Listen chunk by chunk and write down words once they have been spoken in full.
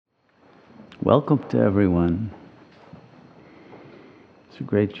Welcome to everyone. It's a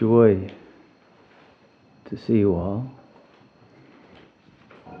great joy to see you all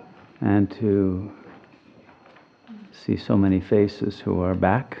and to see so many faces who are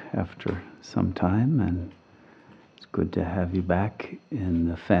back after some time, and it's good to have you back in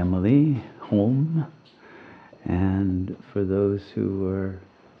the family home. And for those who are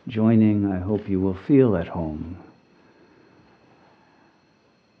joining, I hope you will feel at home.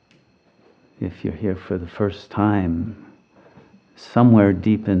 If you're here for the first time, somewhere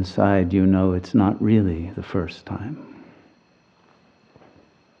deep inside you know it's not really the first time.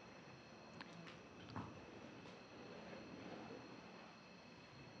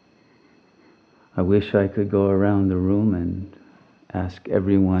 I wish I could go around the room and ask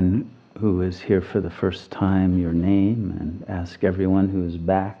everyone who is here for the first time your name, and ask everyone who is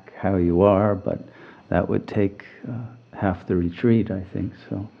back how you are, but that would take half the retreat, I think.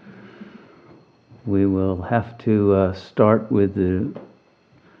 So we will have to start with the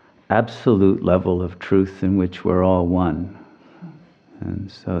absolute level of truth in which we're all one.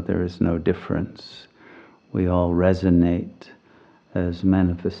 And so there is no difference. We all resonate as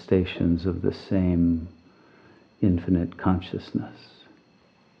manifestations of the same infinite consciousness,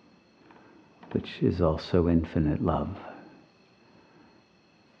 which is also infinite love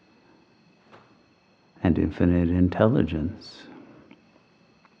and infinite intelligence.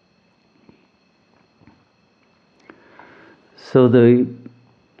 So the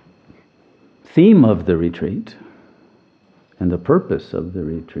theme of the retreat and the purpose of the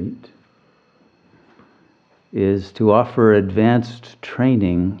retreat is to offer advanced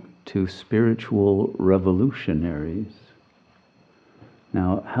training to spiritual revolutionaries.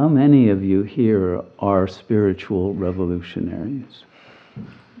 Now, how many of you here are spiritual revolutionaries?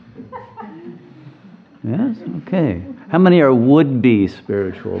 Yes? Okay. How many are would-be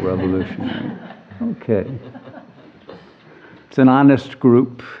spiritual revolutionaries? Okay. It's an honest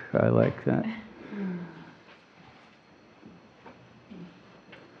group. I like that.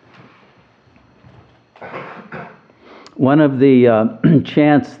 One of the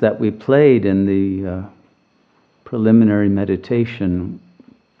chants that we played in the preliminary meditation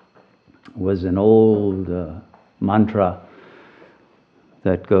was an old mantra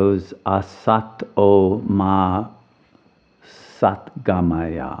that goes Asat O Ma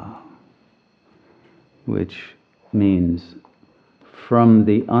Satgamaya, which means from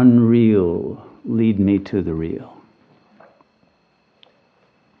the unreal lead me to the real.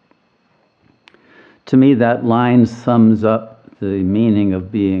 To me, that line sums up the meaning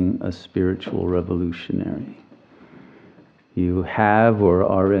of being a spiritual revolutionary. You have or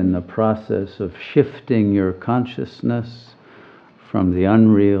are in the process of shifting your consciousness from the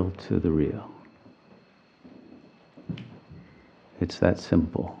unreal to the real. It's that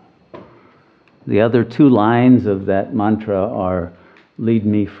simple. The other two lines of that mantra are lead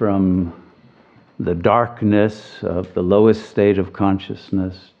me from the darkness of the lowest state of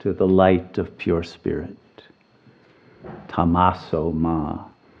consciousness to the light of pure spirit. Tamaso ma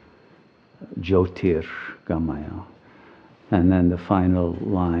jyotir gamaya. And then the final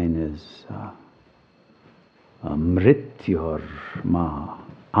line is mrityor ma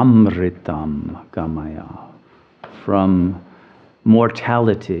amritam gamaya. From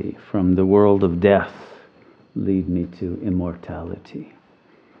mortality, from the world of death, lead me to immortality,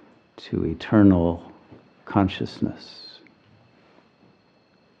 to eternal consciousness.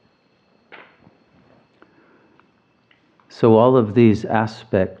 So all of these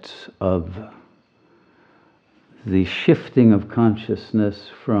aspects of the shifting of consciousness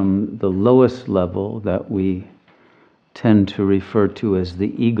from the lowest level that we tend to refer to as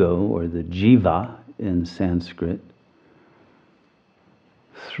the ego or the jiva in Sanskrit,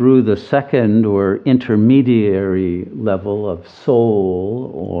 through the second or intermediary level of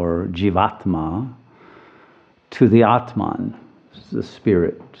soul or jivatma to the Atman, the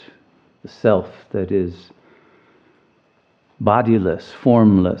spirit, the self that is bodiless,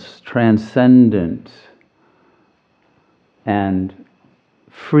 formless, transcendent, and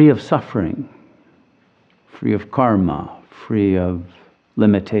free of suffering, free of karma, free of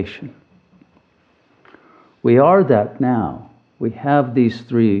limitation. We are that now. We have these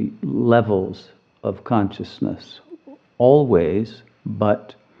three levels of consciousness always,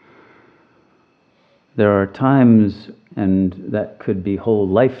 but there are times, and that could be whole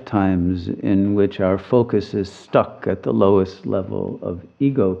lifetimes, in which our focus is stuck at the lowest level of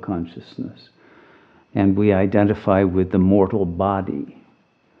ego consciousness, and we identify with the mortal body.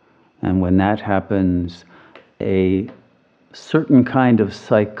 And when that happens, a certain kind of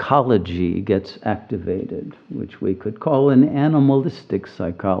psychology gets activated, which we could call an animalistic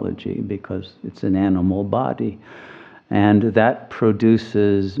psychology because it's an animal body. And that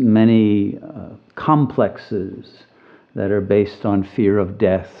produces many complexes that are based on fear of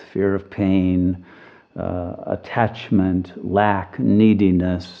death, fear of pain, attachment, lack,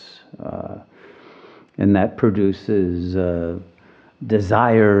 neediness, and that produces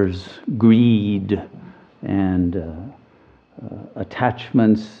desires, greed, and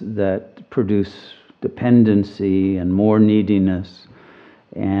attachments that produce dependency and more neediness,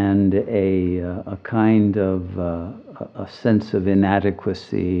 and a kind of a sense of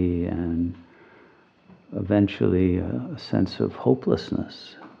inadequacy, and eventually a sense of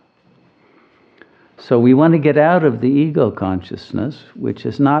hopelessness. So we want to get out of the ego consciousness, which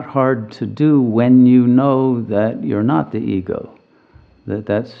is not hard to do when you know that you're not the ego.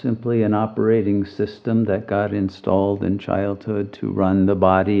 That's simply an operating system that got installed in childhood to run the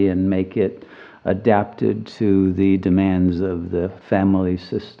body and make it adapted to the demands of the family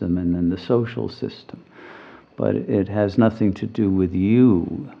system and then the social system. But it has nothing to do with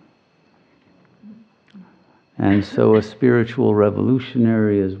you. And so a spiritual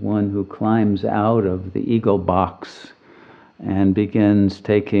revolutionary is one who climbs out of the ego box and begins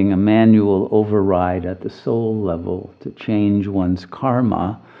taking a manual override at the soul level to change one's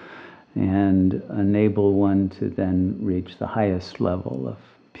karma and enable one to then reach the highest level of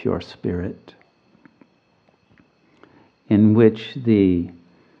pure spirit, in which the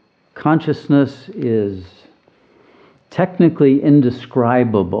consciousness is technically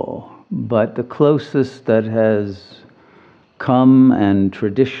indescribable, but the closest that has come and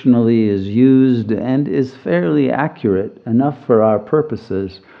traditionally is used and is fairly accurate enough for our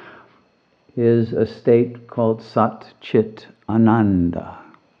purposes is a state called Sat Chit Ananda.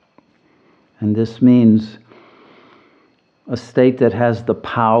 And this means a state that has the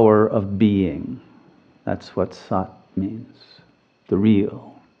power of being. That's what Sat means, the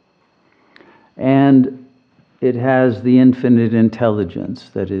real. And it has the infinite intelligence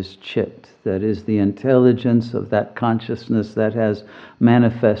that is Chit, that is the intelligence of that consciousness that has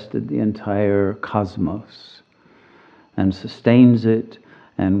manifested the entire cosmos and sustains it,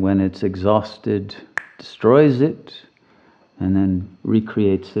 and when it's exhausted, destroys it, and then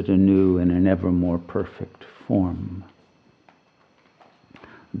recreates it anew in an ever more perfect form.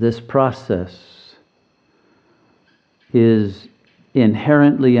 This process is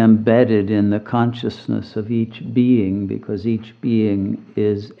inherently embedded in the consciousness of each being, because each being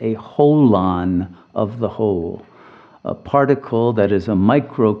is a holon of the whole, a particle that is a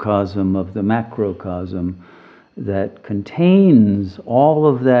microcosm of the macrocosm that contains all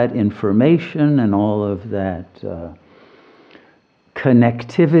of that information and all of that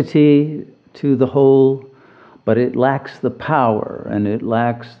connectivity to the whole, but it lacks the power and it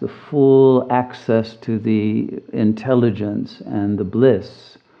lacks the full access to the intelligence and the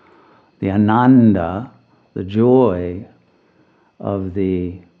bliss, the ananda, the joy of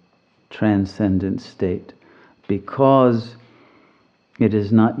the transcendent state, because it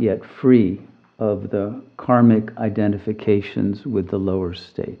is not yet free of the karmic identifications with the lower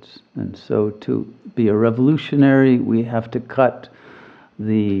states. And so to be a revolutionary, we have to cut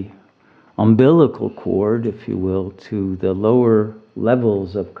the umbilical cord, if you will, to the lower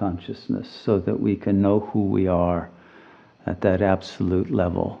levels of consciousness so that we can know who we are at that absolute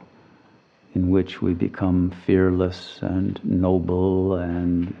level in which we become fearless and noble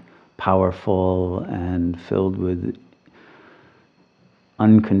and powerful and filled with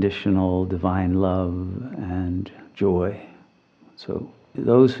unconditional divine love and joy. So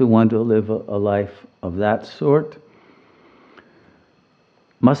those who want to live a life of that sort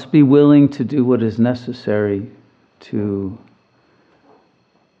must be willing to do what is necessary to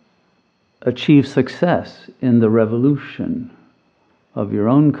achieve success in the revolution of your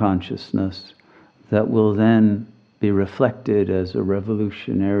own consciousness that will then be reflected as a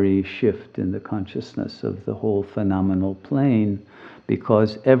revolutionary shift in the consciousness of the whole phenomenal plane,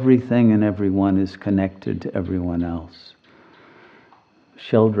 because everything and everyone is connected to everyone else.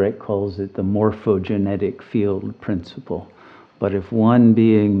 Sheldrake calls it the morphogenetic field principle. But if one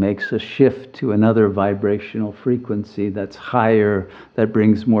being makes a shift to another vibrational frequency that's higher, that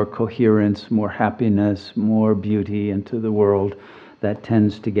brings more coherence, more happiness, more beauty into the world, that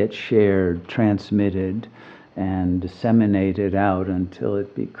tends to get shared, transmitted, and disseminated out until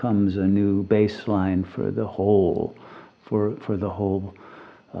it becomes a new baseline for the whole, for the whole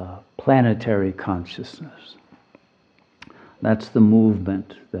planetary consciousness. That's the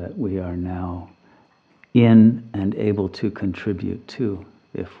movement that we are now in and able to contribute to,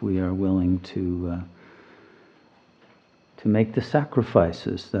 if we are willing to to make the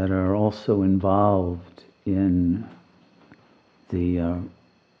sacrifices that are also involved in the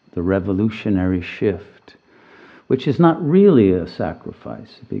revolutionary shift, which is not really a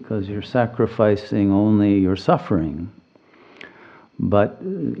sacrifice because you're sacrificing only your suffering. But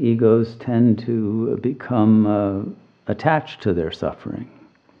egos tend to become attached to their suffering.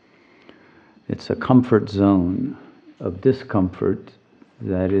 It's a comfort zone of discomfort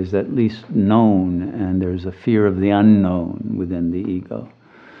that is at least known, and there's a fear of the unknown within the ego.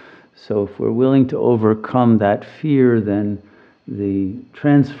 So if we're willing to overcome that fear, then the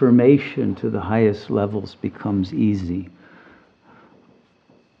transformation to the highest levels becomes easy.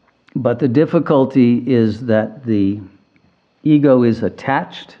 But the difficulty is that the ego is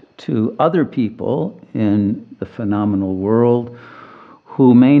attached to other people in the phenomenal world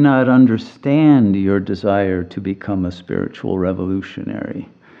who may not understand your desire to become a spiritual revolutionary.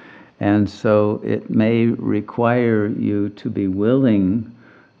 And so it may require you to be willing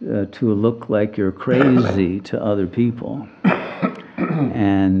to look like you're crazy to other people.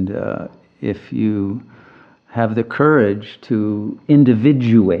 And if you have the courage to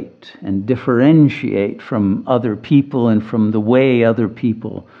individuate and differentiate from other people and from the way other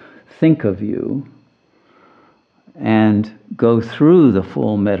people think of you, and go through the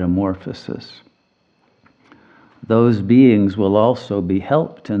full metamorphosis, those beings will also be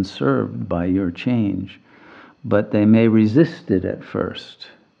helped and served by your change. But they may resist it at first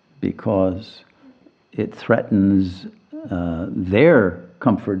because it threatens their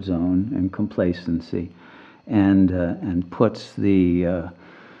comfort zone and complacency, and puts the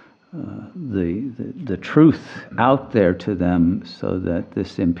truth out there to them, so that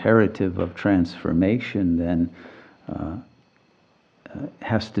this imperative of transformation then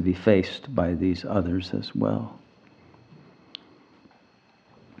has to be faced by these others as well.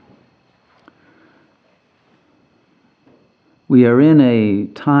 We are in a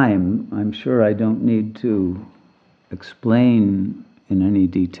time, I'm sure I don't need to explain in any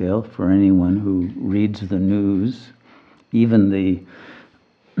detail for anyone who reads the news, even the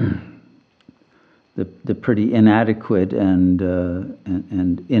pretty inadequate and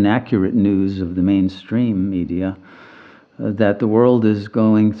inaccurate news of the mainstream media, that the world is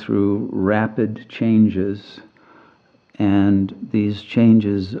going through rapid changes, and these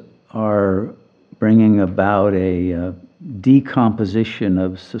changes are bringing about a decomposition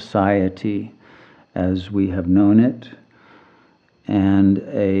of society as we have known it, and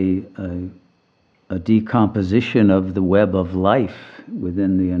a decomposition of the web of life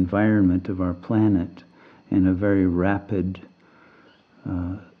within the environment of our planet in a very rapid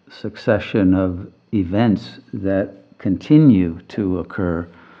succession of events that continue to occur,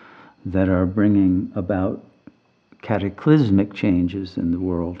 that are bringing about cataclysmic changes in the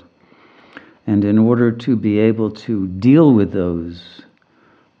world. And in order to be able to deal with those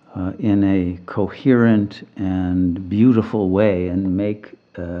in a coherent and beautiful way, and make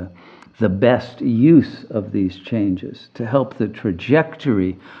the best use of these changes to help the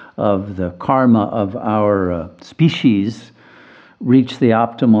trajectory of the karma of our species reach the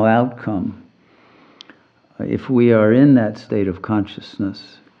optimal outcome, if we are in that state of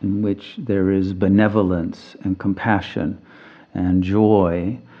consciousness in which there is benevolence and compassion and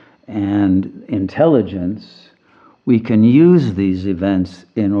joy and intelligence, we can use these events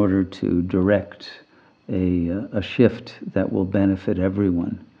in order to direct a shift that will benefit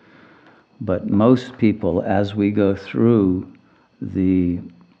everyone. But most people, as we go through the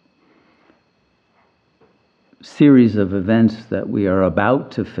series of events that we are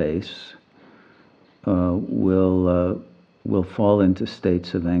about to face, will fall into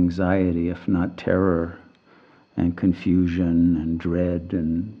states of anxiety, if not terror, and confusion and dread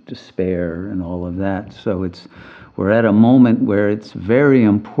and despair and all of that. So we're at a moment where it's very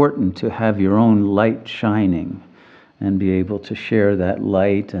important to have your own light shining and be able to share that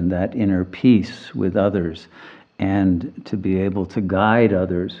light and that inner peace with others, and to be able to guide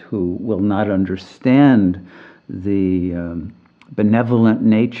others who will not understand the benevolent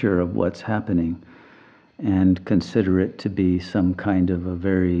nature of what's happening, and consider it to be some kind of a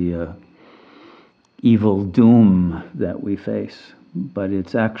very evil doom that we face. But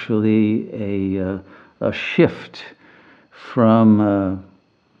it's actually a shift from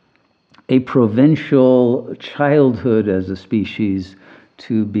a provincial childhood as a species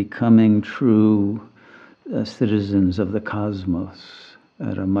to becoming true citizens of the cosmos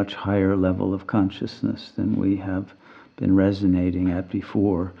at a much higher level of consciousness than we have been resonating at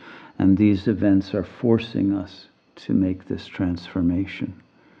before. And these events are forcing us to make this transformation.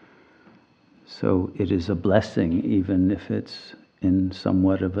 So it is a blessing, even if it's in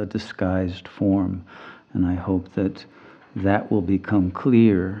somewhat of a disguised form. And I hope that that will become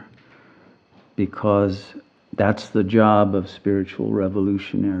clear, because that's the job of spiritual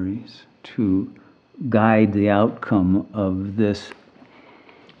revolutionaries, to guide the outcome of this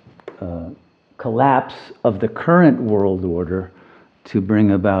collapse of the current world order to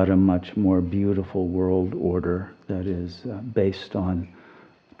bring about a much more beautiful world order that is based on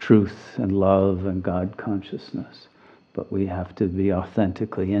truth and love and God consciousness. But we have to be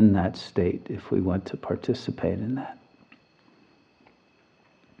authentically in that state if we want to participate in that.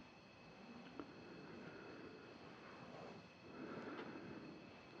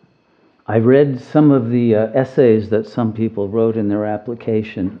 I read some of the essays that some people wrote in their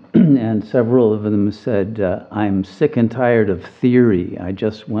application, and several of them said, I'm sick and tired of theory. I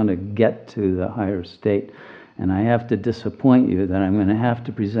just want to get to the higher state. And I have to disappoint you that I'm going to have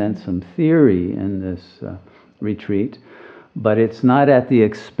to present some theory in this retreat, but it's not at the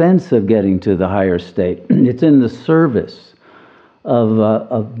expense of getting to the higher state. It's in the service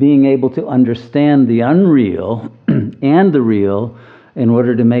of being able to understand the unreal and the real in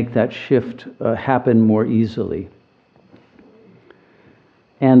order to make that shift happen more easily.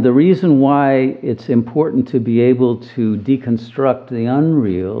 And the reason why it's important to be able to deconstruct the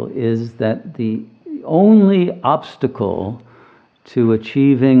unreal is that the only obstacle to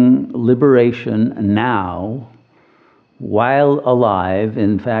achieving liberation now, while alive,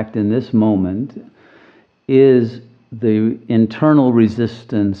 in fact, in this moment, is the internal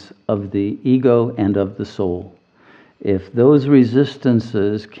resistance of the ego and of the soul. If those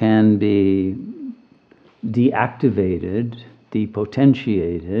resistances can be deactivated,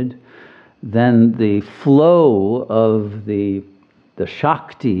 depotentiated, then the flow of the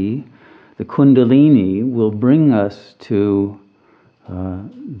Shakti, the Kundalini, will bring us to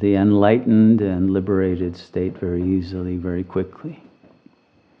the enlightened and liberated state very easily, very quickly.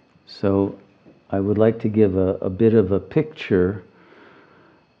 So I would like to give a bit of a picture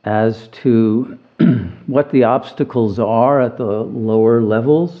as to what the obstacles are at the lower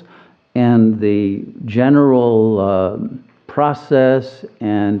levels and the general process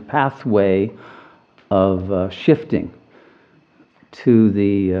and pathway of shifting to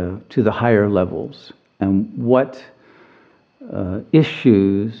the higher levels, and what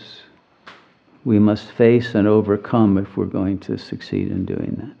issues we must face and overcome if we're going to succeed in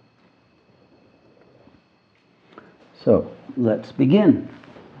doing that. So let's begin.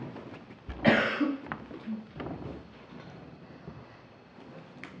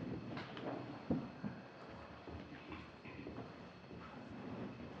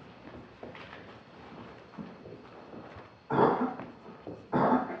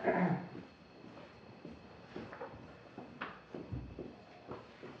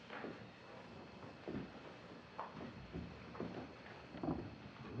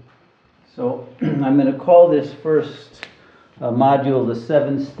 So I'm going to call this first module the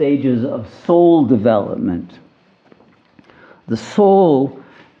 7 stages of soul development. The soul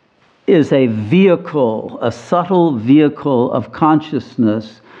is a vehicle, a subtle vehicle of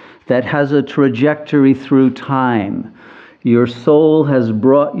consciousness that has a trajectory through time. Your soul has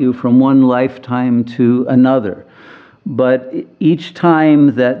brought you from one lifetime to another. But each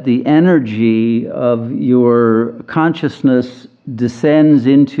time that the energy of your consciousness descends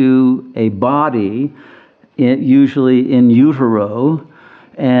into a body, usually in utero,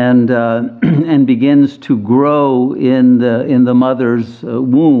 and begins to grow in the mother's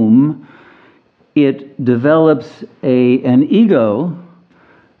womb, it develops an ego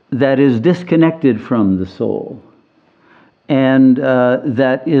that is disconnected from the soul, and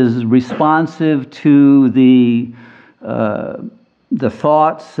that is responsive to the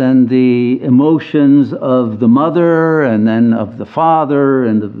thoughts and the emotions of the mother, and then of the father,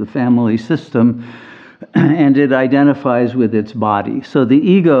 and of the family system, and it identifies with its body. So the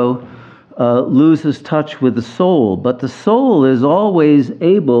ego loses touch with the soul, but the soul is always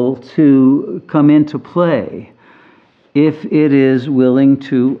able to come into play if it is willing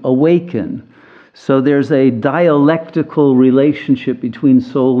to awaken. So there's a dialectical relationship between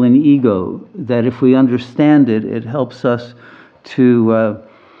soul and ego that, if we understand it, it helps us to,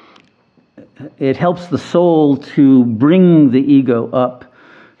 it helps the soul to bring the ego up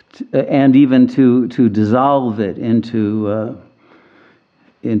and even to dissolve it into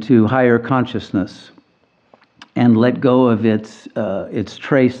higher consciousness and let go of its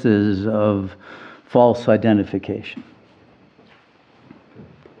traces of false identification.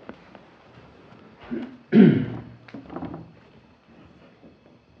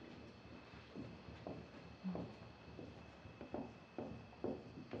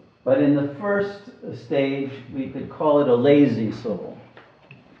 But in the first stage, we could call it a lazy soul.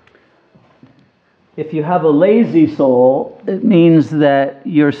 if you have a lazy soul, it means that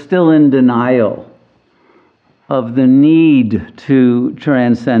you're still in denial of the need to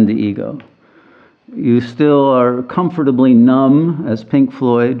transcend the ego. You still are comfortably numb, as Pink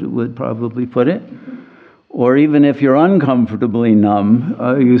Floyd would probably put it. Or even if you're uncomfortably numb,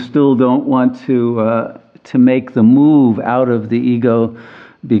 you still don't want to make the move out of the ego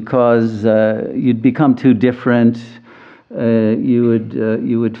because you'd become too different.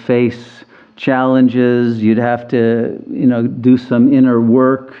 You would face challenges. You'd have to, do some inner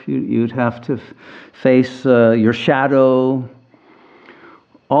work. You'd have to face your shadow.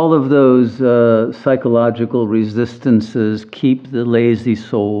 All of those psychological resistances keep the lazy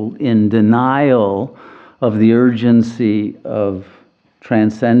soul in denial of the urgency of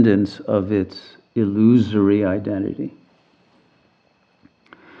transcendence of its illusory identity.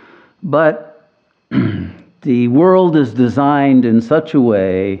 But the world is designed in such a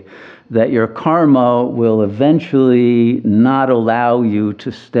way that your karma will eventually not allow you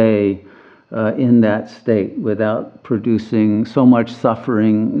to stay in that state without producing so much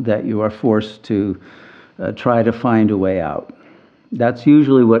suffering that you are forced to try to find a way out. That's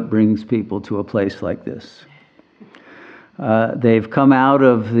usually what brings people to a place like this. They've come out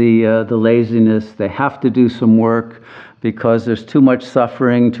of the laziness. They have to do some work because there's too much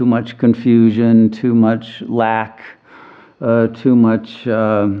suffering, too much confusion, too much lack, too much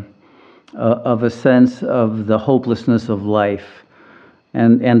of a sense of the hopelessness of life.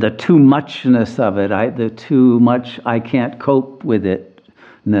 And the too muchness of it, the too much I can't cope with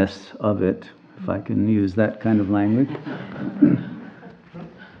it-ness of it, if I can use that kind of language.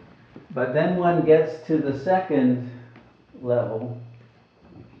 But then one gets to the second level,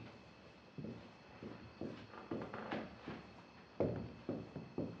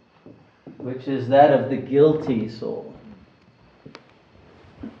 which is that of the guilty soul.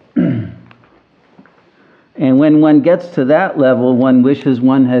 And when one gets to that level, one wishes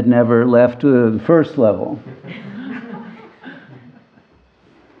one had never left the first level.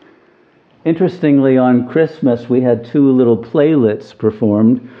 Interestingly, on Christmas, we had two little playlets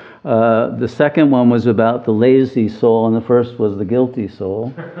performed. The second one was about the lazy soul, and the first was the guilty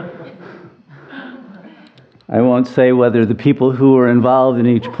soul. I won't say whether the people who are involved in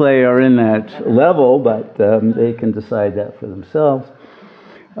each play are in that level, but they can decide that for themselves.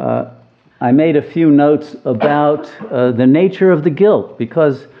 I made a few notes about the nature of the guilt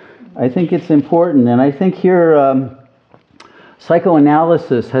because I think it's important. And I think here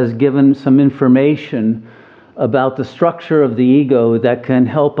psychoanalysis has given some information about the structure of the ego that can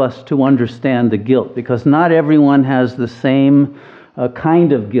help us to understand the guilt, because not everyone has the same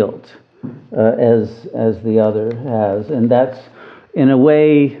kind of guilt as the other has. And that's, in a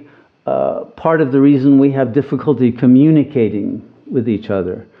way, part of the reason we have difficulty communicating with each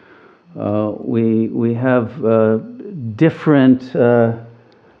other. We have different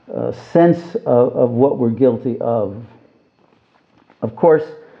sense of what we're guilty of. Of course,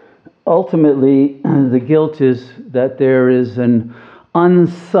 ultimately, the guilt is that there is an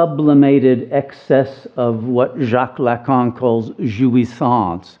unsublimated excess of what Jacques Lacan calls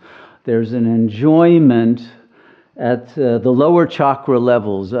jouissance. There's an enjoyment at the lower chakra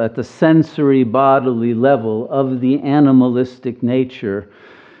levels, at the sensory bodily level of the animalistic nature.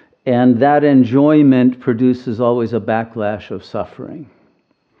 And that enjoyment produces always a backlash of suffering.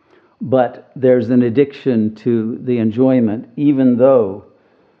 But there's an addiction to the enjoyment, even though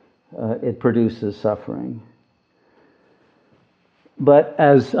it produces suffering. But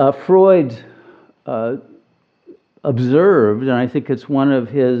as Freud observed, and I think it's one of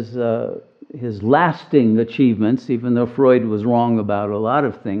his lasting achievements, even though Freud was wrong about a lot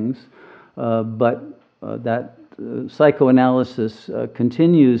of things, but that psychoanalysis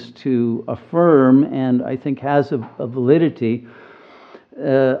continues to affirm, and I think has a validity.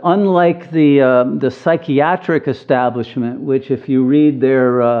 Unlike the psychiatric establishment, which if you read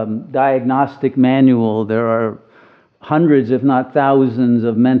their diagnostic manual, there are hundreds, if not thousands,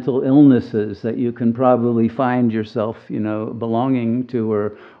 of mental illnesses that you can probably find yourself, belonging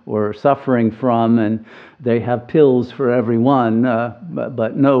to or suffering from, and they have pills for every one,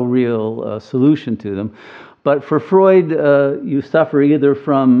 but no real solution to them. But for Freud, you suffer either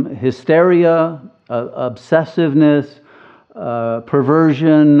from hysteria, obsessiveness,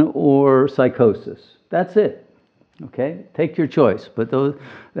 perversion, or psychosis. That's it. Okay, take your choice. But those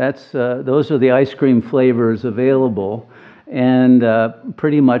are the ice cream flavors available, And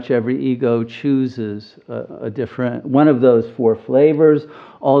pretty much every ego chooses a different one of those four flavors.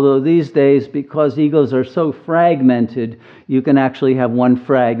 Although these days, because egos are so fragmented, you can actually have one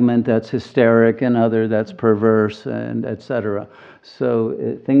fragment that's hysteric, another that's perverse, and etc.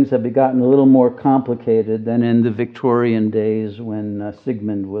 So things have gotten a little more complicated than in the Victorian days when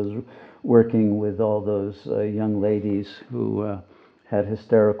Sigmund was working with all those young ladies who had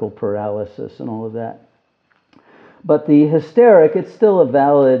hysterical paralysis and all of that. But the hysteric, it's still a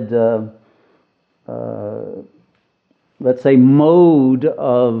valid, let's say, mode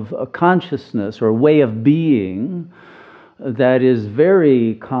of consciousness or way of being that is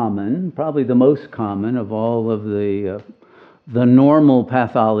very common, probably the most common of all of the normal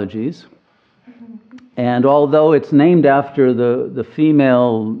pathologies. And although it's named after the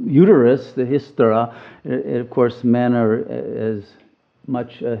female uterus, the hystera, of course, men are as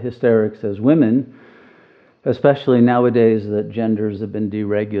much hysterics as women, especially nowadays that genders have been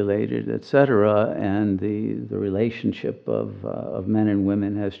deregulated, etc., and the relationship of men and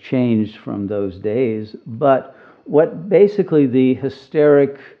women has changed from those days. But what basically the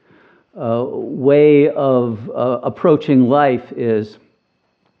hysteric way of approaching life is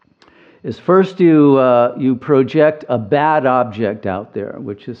first you project a bad object out there,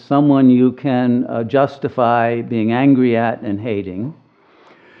 which is someone you can justify being angry at and hating.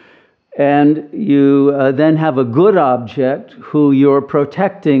 And you then have a good object who you're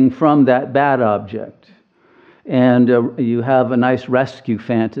protecting from that bad object. And you have a nice rescue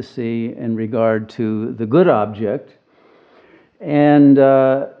fantasy in regard to the good object. And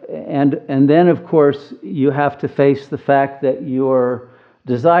then, of course, you have to face the fact that your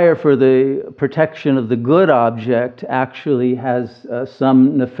desire for the protection of the good object actually has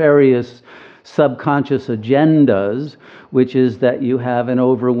some nefarious subconscious agendas, which is that you have an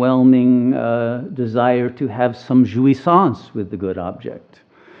overwhelming desire to have some jouissance with the good object.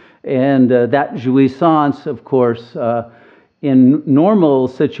 And that jouissance, of course, in normal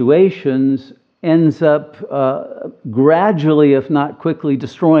situations ends up gradually, if not quickly,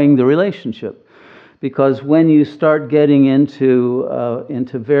 destroying the relationship. Because when you start getting into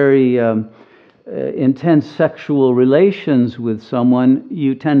very intense sexual relations with someone,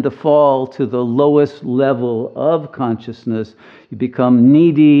 you tend to fall to the lowest level of consciousness. You become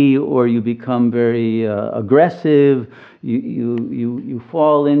needy, or you become very aggressive. You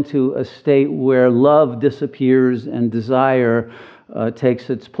fall into a state where love disappears and desire takes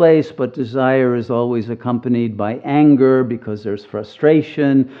its place, but desire is always accompanied by anger because there's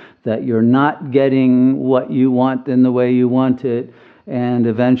frustration that you're not getting what you want in the way you want it. And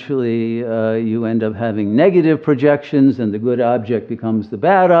eventually you end up having negative projections, and the good object becomes the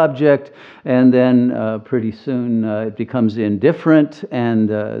bad object, and then pretty soon it becomes indifferent, and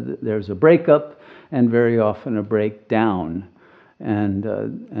there's a breakup, and very often a breakdown. And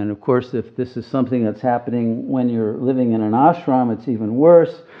of course, if this is something that's happening when you're living in an ashram, it's even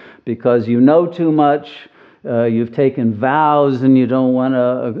worse, because you know too much. You've taken vows and you don't want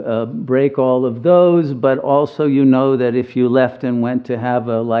to break all of those, but also you know that if you left and went to have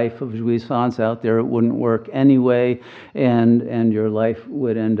a life of jouissance out there, it wouldn't work anyway, and your life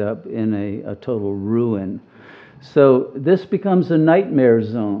would end up in a total ruin. So this becomes a nightmare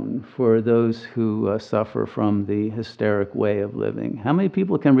zone for those who suffer from the hysteric way of living. How many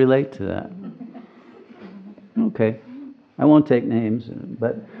people can relate to that? Okay, I won't take names,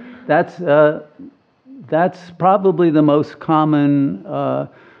 but that's probably the most common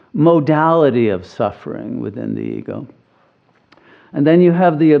modality of suffering within the ego. And then you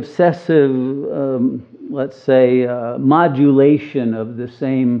have the obsessive, let's say, modulation of the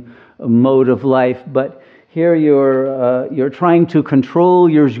same mode of life, but here you're trying to control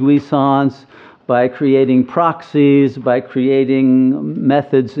your jouissance by creating proxies, by creating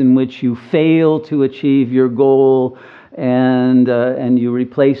methods in which you fail to achieve your goal, and you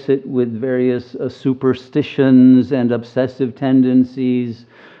replace it with various superstitions and obsessive tendencies,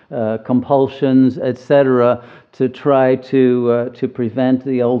 compulsions, etc., to try to prevent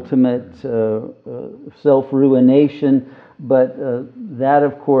the ultimate self-ruination. But that,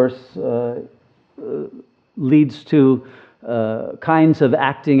 of course, leads to kinds of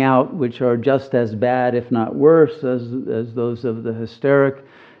acting out which are just as bad, if not worse, as those of the hysteric,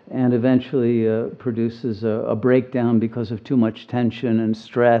 and eventually produces a breakdown because of too much tension and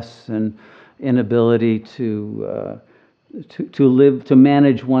stress and inability to live, to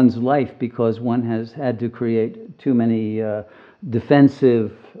manage one's life, because one has had to create too many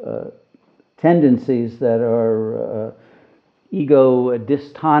defensive tendencies that are ego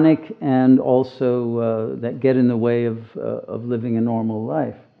dystonic, and also that get in the way of living a normal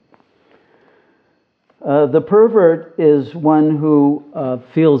life. The pervert is one who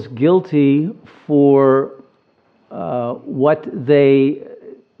feels guilty for the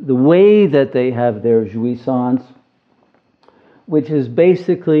way that they have their jouissance, which is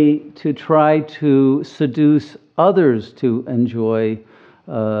basically to try to seduce others to enjoy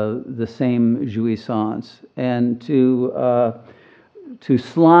the same jouissance, and to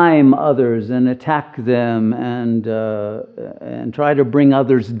slime others and attack them, and try to bring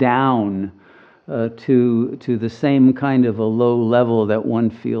others down to the same kind of a low level that one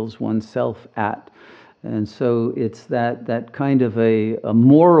feels oneself at. And so it's that kind of a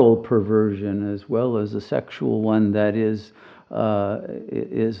moral perversion as well as a sexual one that is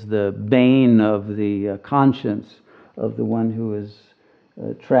the bane of the conscience of the one who is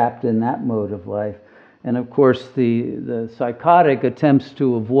trapped in that mode of life. And of course, the psychotic attempts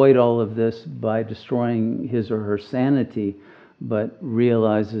to avoid all of this by destroying his or her sanity, but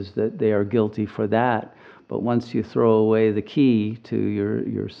realizes that they are guilty for that. But once you throw away the key to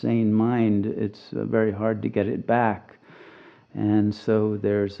your sane mind, it's very hard to get it back. And so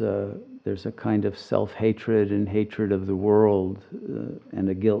there's a kind of self-hatred and hatred of the world, and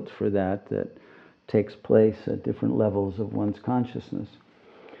a guilt for that takes place at different levels of one's consciousness.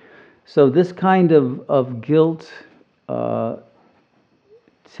 So this kind of guilt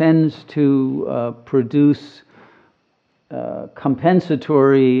tends to produce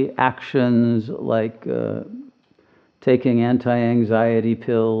compensatory actions like taking anti-anxiety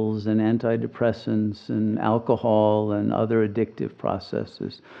pills and antidepressants and alcohol and other addictive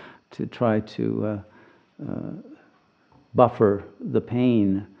processes to try to buffer the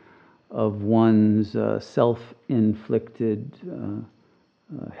pain of one's self-inflicted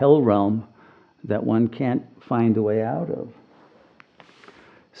hell realm that one can't find a way out of.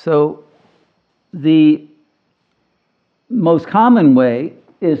 So the most common way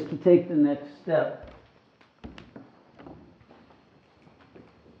is to take the next step.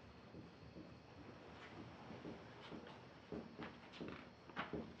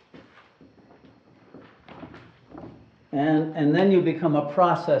 And then you become a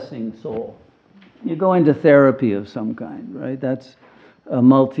processing soul. You go into therapy of some kind, right? That's a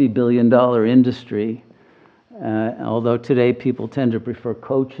multi-billion-dollar industry. Although today people tend to prefer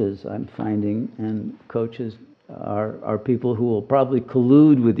coaches, I'm finding, and coaches are people who will probably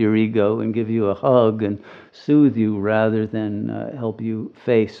collude with your ego and give you a hug and soothe you rather than help you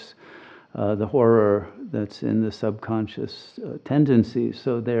face the horror that's in the subconscious tendencies.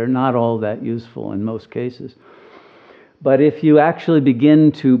 So they're not all that useful in most cases. But if you actually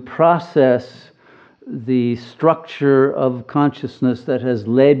begin to process the structure of consciousness that has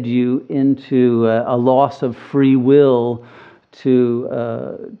led you into a loss of free will to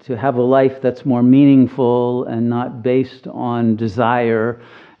have a life that's more meaningful and not based on desire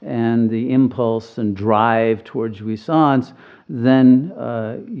and the impulse and drive towards jouissance, then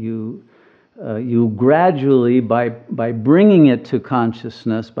you gradually, by bringing it to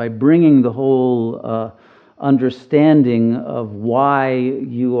consciousness, by bringing the whole understanding of why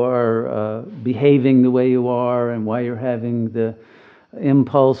you are behaving the way you are and why you're having the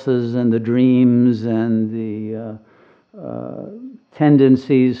impulses and the dreams and the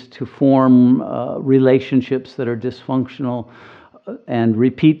tendencies to form relationships that are dysfunctional and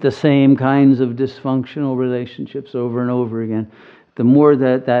repeat the same kinds of dysfunctional relationships over and over again. The more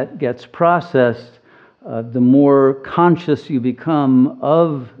that gets processed, the more conscious you become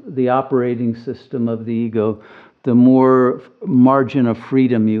of the operating system of the ego, the more margin of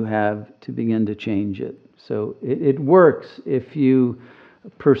freedom you have to begin to change it. So it works if you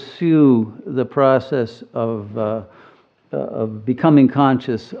pursue the process of becoming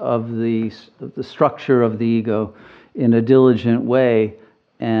conscious of the structure of the ego in a diligent way,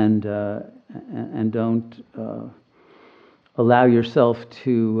 and don't allow yourself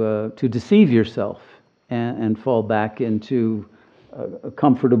to deceive yourself and fall back into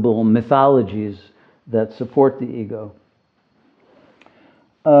comfortable mythologies that support the ego.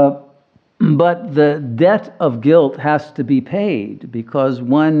 But the debt of guilt has to be paid, because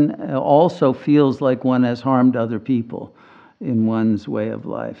one also feels like one has harmed other people in one's way of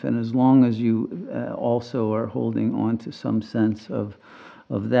life. And as long as you also are holding on to some sense of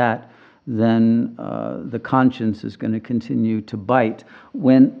that, then the conscience is going to continue to bite.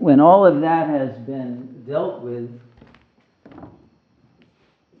 When all of that has been dealt with,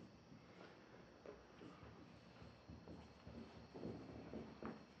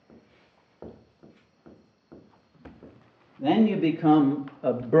 then you become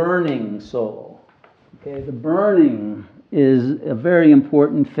a burning soul. Okay, the burning is a very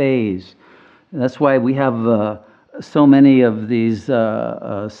important phase. That's why we have so many of these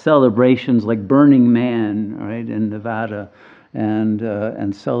celebrations like Burning Man, right, in Nevada,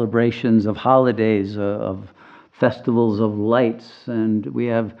 and celebrations of holidays, of festivals of lights, and we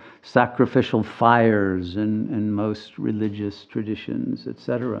have sacrificial fires in most religious traditions,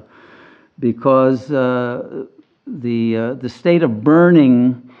 etc. Because the state of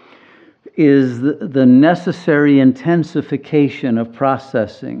burning is the necessary intensification of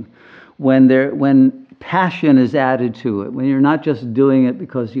processing when passion is added to it, when you're not just doing it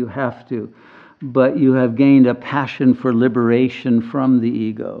because you have to, but you have gained a passion for liberation from the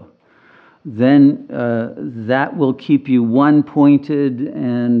ego. Then that will keep you one-pointed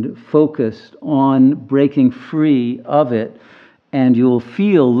and focused on breaking free of it, and you'll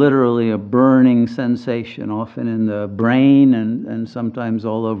feel literally a burning sensation, often in the brain and sometimes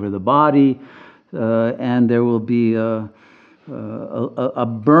all over the body, and there will be a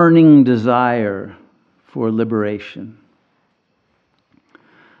burning desire for liberation.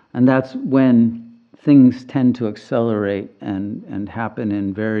 And that's when things tend to accelerate and happen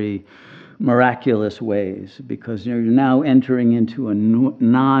in very miraculous ways, because you're now entering into a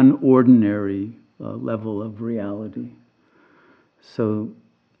non-ordinary level of reality. So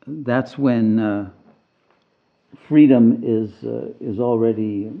that's when freedom is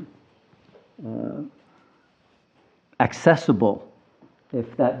already accessible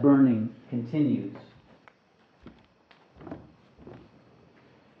if that burning continues.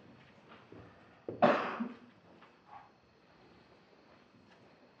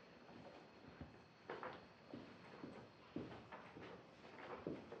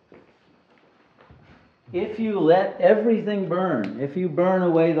 If you let everything burn, if you burn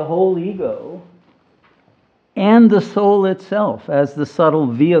away the whole ego and the soul itself as the subtle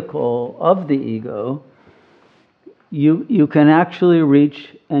vehicle of the ego, you can actually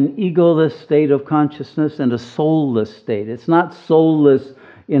reach an egoless state of consciousness and a soulless state. It's not soulless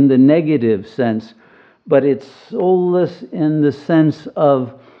in the negative sense, but it's soulless in the sense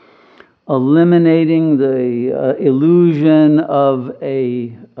of eliminating the illusion of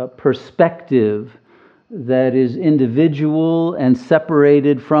a perspective that is individual and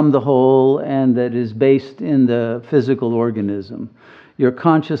separated from the whole, and that is based in the physical organism. Your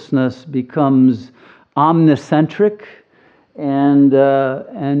consciousness becomes omnicentric, and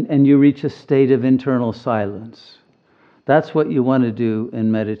you reach a state of internal silence. That's what you want to do in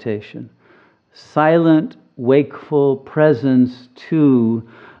meditation. Silent, wakeful presence to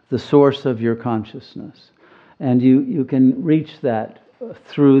the source of your consciousness. And you can reach that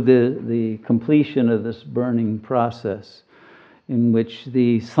through the completion of this burning process, in which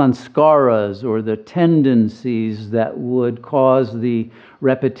the sanskaras, or the tendencies that would cause the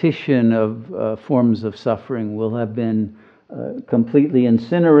repetition of forms of suffering, will have been completely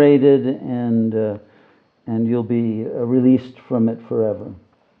incinerated, and you'll be released from it forever.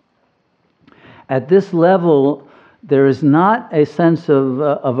 At this level, there is not a sense of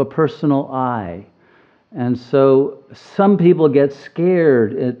a personal I. And so some people get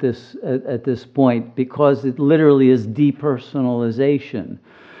scared at this point, because it literally is depersonalization.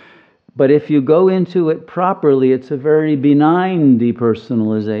 But if you go into it properly, it's a very benign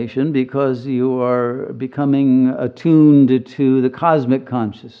depersonalization, because you are becoming attuned to the cosmic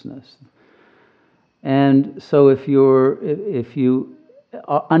consciousness. And so if you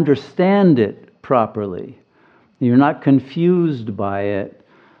understand it properly, you're not confused by it,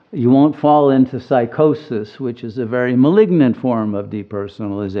 you won't fall into psychosis, which is a very malignant form of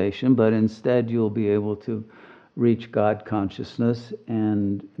depersonalization, but instead you'll be able to reach God consciousness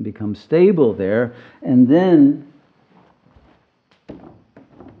and become stable there. And then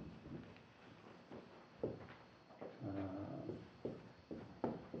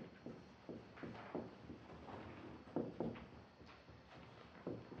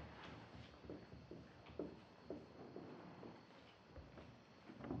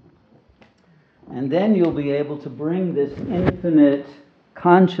you'll be able to bring this infinite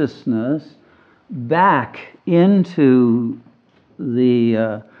consciousness back into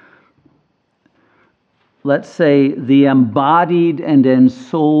the, let's say, the embodied and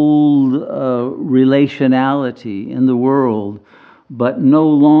ensouled relationality in the world, but no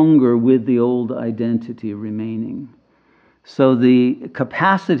longer with the old identity remaining. So the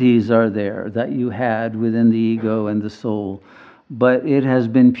capacities are there that you had within the ego and the soul, but it has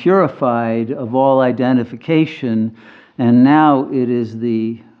been purified of all identification, and now it is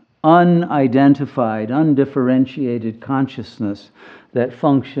the unidentified, undifferentiated consciousness that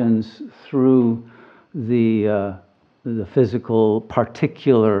functions through the physical,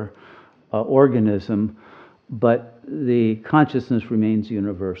 particular organism, but the consciousness remains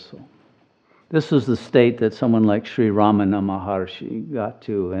universal. This was the state that someone like Sri Ramana Maharshi got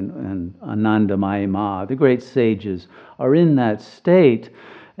to, and Anandamayi Ma. The great sages are in that state,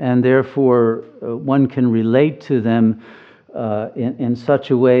 and therefore one can relate to them in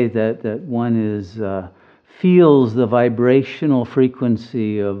such a way that one feels the vibrational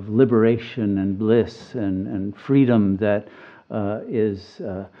frequency of liberation and bliss and freedom that is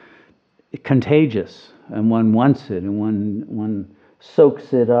contagious, and one wants it, and one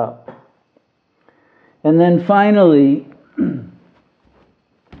soaks it up. And then finally,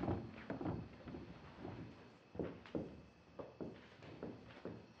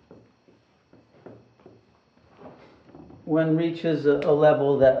 one reaches a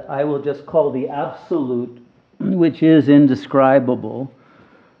level that I will just call the absolute, which is indescribable,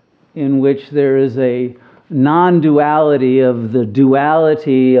 in which there is a non-duality of the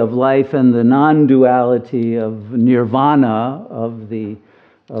duality of life and the non-duality of nirvana, of the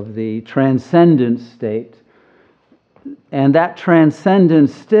transcendent state. And that transcendent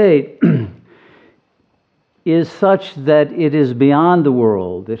state is such that it is beyond the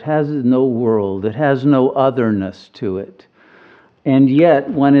world. It has no world. It has no otherness to it. And yet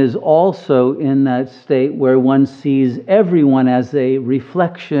one is also in that state where one sees everyone as a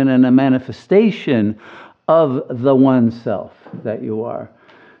reflection and a manifestation of the oneself that you are.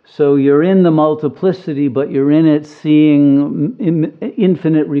 So you're in the multiplicity, but you're in it seeing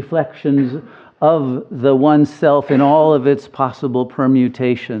infinite reflections of the oneself in all of its possible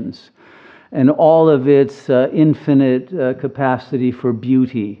permutations and all of its infinite capacity for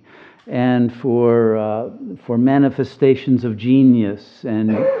beauty and for manifestations of genius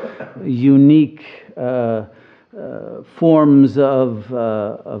and unique forms of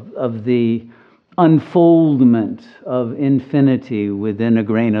the unfoldment of infinity within a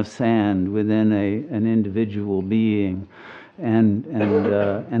grain of sand, within an individual being,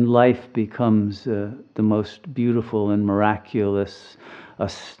 and life becomes the most beautiful and miraculous,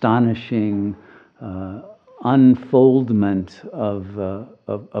 astonishing unfoldment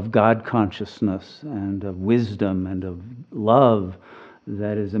of God consciousness and of wisdom and of love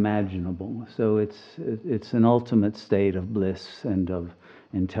that is imaginable. So it's an ultimate state of bliss and of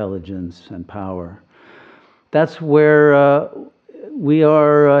intelligence and power. That's where we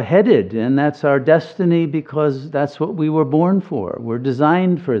are headed, and that's our destiny, because that's what we were born for. We're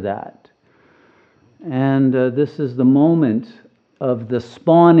designed for that. And this is the moment of the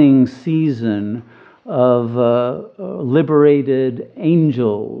spawning season of liberated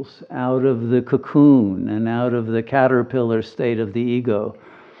angels out of the cocoon and out of the caterpillar state of the ego.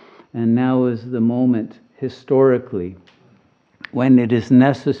 And now is the moment, historically, when it is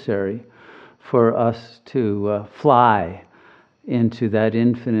necessary for us to fly into that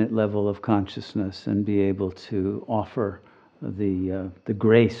infinite level of consciousness and be able to offer the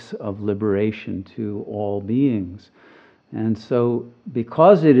grace of liberation to all beings. And so,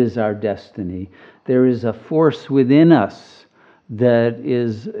 because it is our destiny, there is a force within us that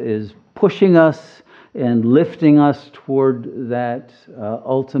is pushing us and lifting us toward that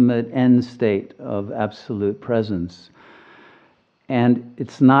ultimate end state of absolute presence. And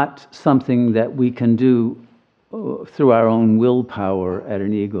it's not something that we can do through our own willpower at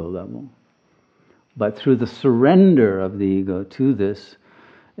an ego level, but through the surrender of the ego to this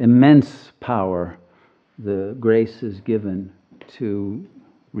immense power, the grace is given to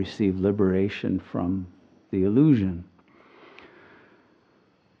receive liberation from the illusion.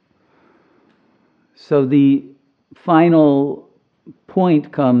 So the final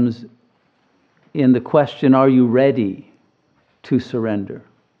point comes in the question, are you ready to surrender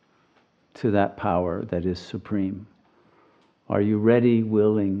to that power that is supreme? Are you ready,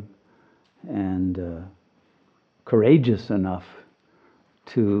 willing, and courageous enough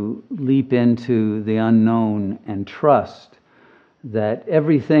to leap into the unknown and trust that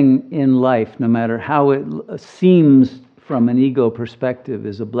everything in life, no matter how it seems from an ego perspective,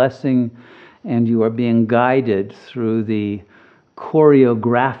 is a blessing, and you are being guided through the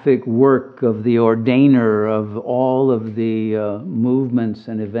choreographic work of the ordainer of all of the movements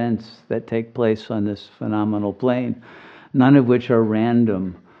and events that take place on this phenomenal plane, none of which are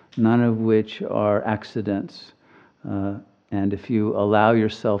random, none of which are accidents. And if you allow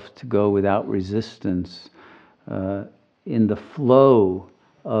yourself to go without resistance in the flow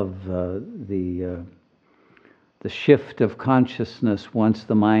of the shift of consciousness, once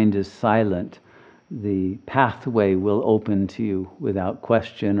the mind is silent, the pathway will open to you without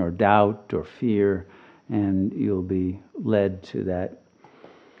question or doubt or fear, and you'll be led to that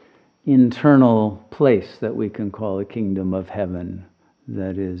internal place that we can call a kingdom of heaven,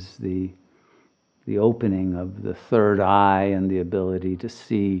 that is the opening of the third eye and the ability to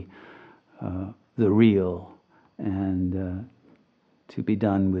see the real and to be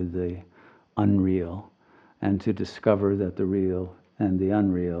done with the unreal, and to discover that the real and the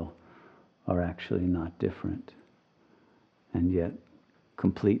unreal are actually not different, and yet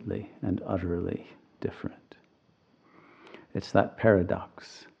completely and utterly different. It's that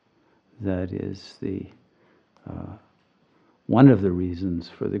paradox that is one of the reasons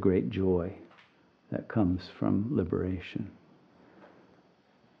for the great joy that comes from liberation.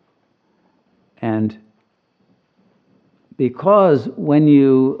 And because when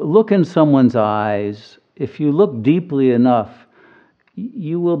you look in someone's eyes, if you look deeply enough,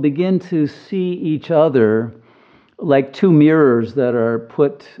 you will begin to see each other like two mirrors that are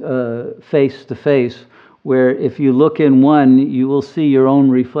put face to face, where if you look in one, you will see your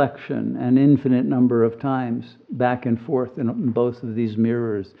own reflection an infinite number of times back and forth in both of these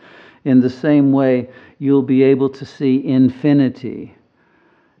mirrors. In the same way, you'll be able to see infinity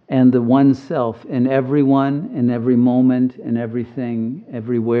and the one self in everyone, in every moment, in everything,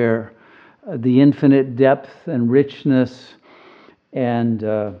 everywhere. The infinite depth and richness and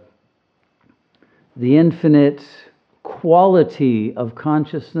the infinite quality of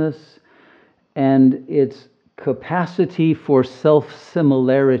consciousness and its capacity for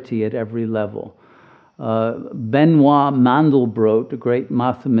self-similarity at every level. Benoit Mandelbrot, a great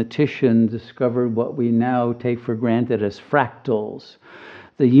mathematician, discovered what we now take for granted as fractals.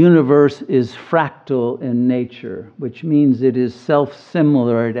 The universe is fractal in nature, which means it is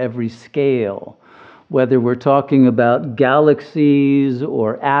self-similar at every scale. Whether we're talking about galaxies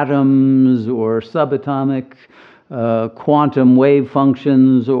or atoms or subatomic quantum wave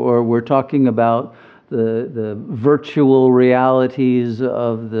functions, or we're talking about the virtual realities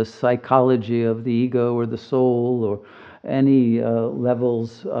of the psychology of the ego or the soul, or any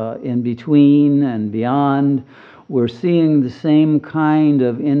levels in between and beyond, we're seeing the same kind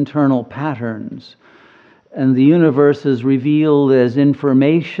of internal patterns. And the universe is revealed as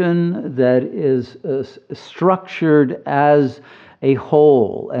information that is structured as a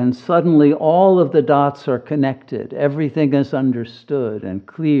whole, and suddenly all of the dots are connected. Everything is understood and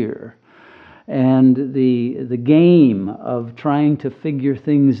clear. And the game of trying to figure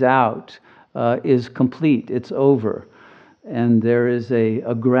things out is complete. It's over. And there is a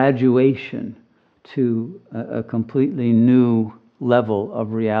graduation to a completely new level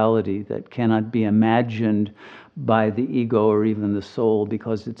of reality that cannot be imagined by the ego or even the soul,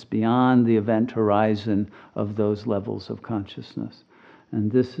 because it's beyond the event horizon of those levels of consciousness.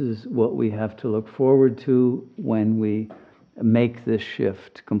 And this is what we have to look forward to when we make this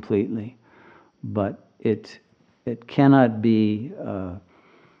shift completely. But it cannot be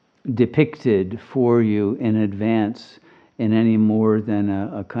depicted for you in advance in any more than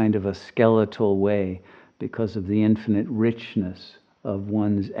a kind of a skeletal way, because of the infinite richness of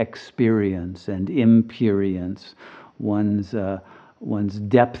one's experience and imperience, one's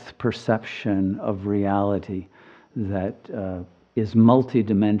depth perception of reality that is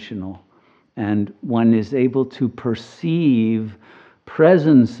multidimensional. And one is able to perceive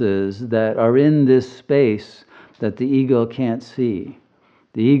presences that are in this space that the ego can't see.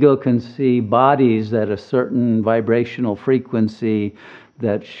 The ego can see bodies at a certain vibrational frequency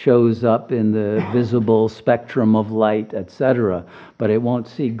that shows up in the visible spectrum of light, etc. But it won't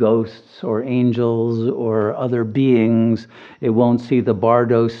see ghosts or angels or other beings. It won't see the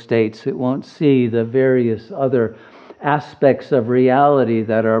bardo states. It won't see the various other aspects of reality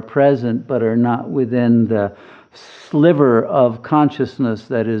that are present but are not within the sliver of consciousness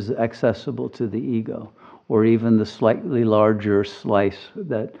that is accessible to the ego, or even the slightly larger slice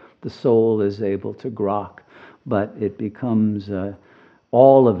that the soul is able to grok. But it becomes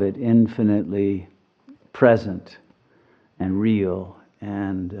all of it infinitely present and real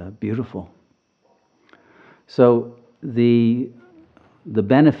and beautiful. So the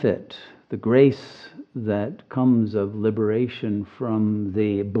benefit, the grace that comes of liberation from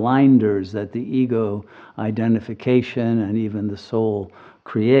the blinders that the ego identification and even the soul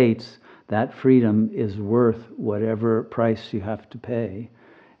creates, that freedom is worth whatever price you have to pay.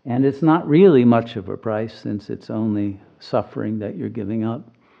 And it's not really much of a price, since it's only suffering that you're giving up.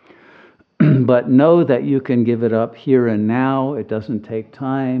 But know that you can give it up here and now. It doesn't take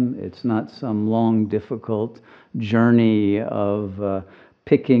time. It's not some long, difficult journey of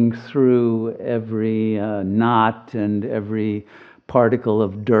picking through every knot and every particle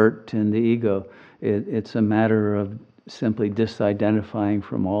of dirt in the ego. It's a matter of simply disidentifying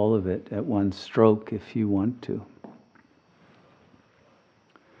from all of it at one stroke if you want to.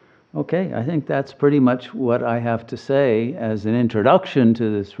 Okay, I think that's pretty much what I have to say as an introduction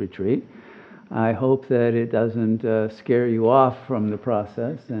to this retreat. I hope that it doesn't scare you off from the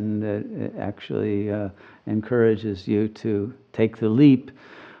process, and that it actually encourages you to take the leap.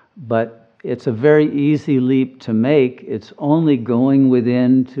 But it's a very easy leap to make. It's only going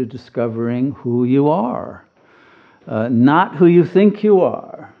within to discovering who you are, not who you think you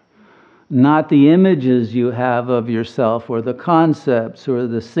are, not the images you have of yourself or the concepts or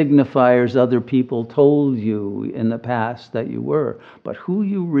the signifiers other people told you in the past that you were, but who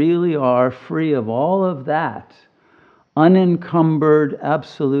you really are, free of all of that, unencumbered,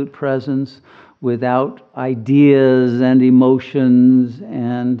 absolute presence, without ideas and emotions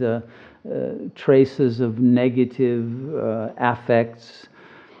and traces of negative affects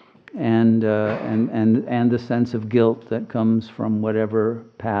and the sense of guilt that comes from whatever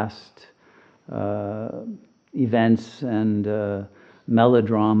past events and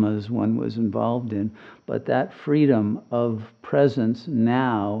melodramas one was involved in. But that freedom of presence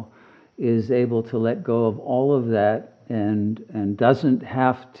now is able to let go of all of that and doesn't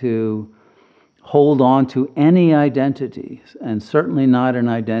have to hold on to any identity, and certainly not an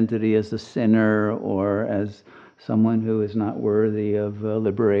identity as a sinner or as someone who is not worthy of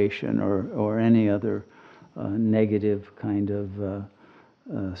liberation or any other negative kind of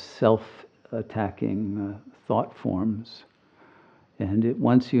self-attacking thought forms. And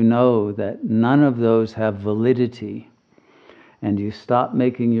once you know that none of those have validity, and you stop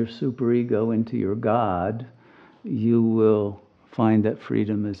making your superego into your God, you will find that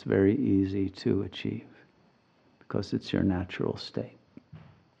freedom is very easy to achieve because it's your natural state.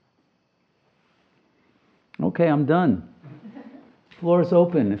 Okay, I'm done. Floor is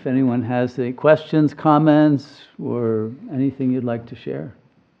open if anyone has any questions, comments, or anything you'd like to share.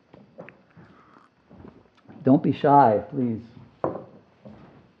 Don't be shy, please.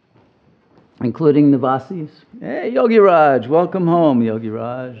 Including Navasis. Hey, Yogi Raj, welcome home, Yogi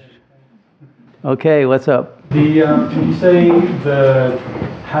Raj. Okay, what's up? Can you say the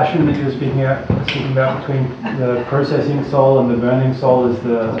passion that you're speaking about between the processing soul and the burning soul is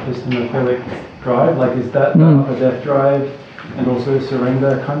the epistemophic drive? Like, is that the death drive and also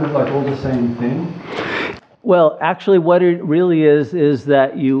surrender kind of like all the same thing? Well, actually what it really is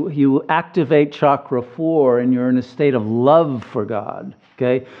that you activate chakra 4 and you're in a state of love for God,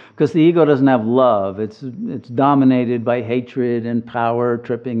 okay? Because the ego doesn't have love. It's dominated by hatred and power,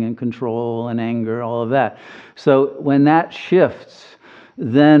 tripping and control and anger, all of that. So when that shifts,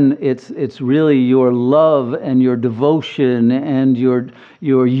 then it's really your love and your devotion and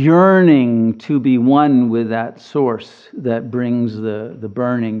your yearning to be one with that source that brings the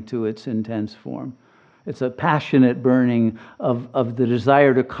burning to its intense form. It's a passionate burning of the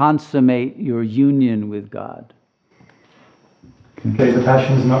desire to consummate your union with God. Okay, the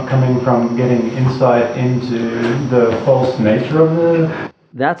passion is not coming from getting insight into the false nature of the...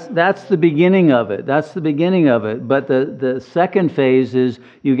 That's the beginning of it. That's the beginning of it. But the second phase is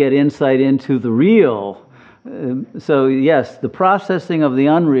you get insight into the real. So yes, the processing of the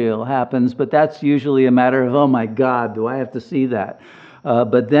unreal happens, but that's usually a matter of, oh my God, do I have to see that?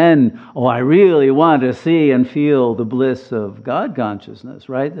 But then, I really want to see and feel the bliss of God consciousness,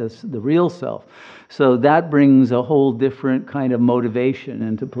 right? That's the real self. So that brings a whole different kind of motivation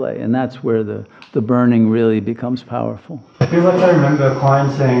into play, and that's where the burning really becomes powerful. I feel like I remember a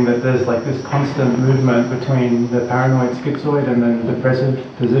client saying that there's like this constant movement between the paranoid schizoid and then depressive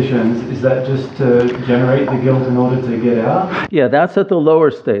positions. Is that just to generate the guilt in order to get out? Yeah, that's at the lower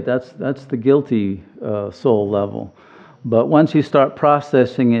state. That's the guilty soul level. But once you start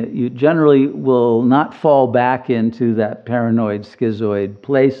processing it, you generally will not fall back into that paranoid schizoid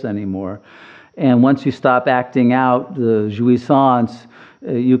place anymore. And once you stop acting out the jouissance,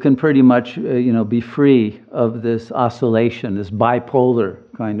 you can pretty much be free of this oscillation, this bipolar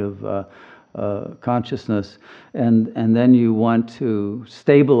kind of consciousness. And then you want to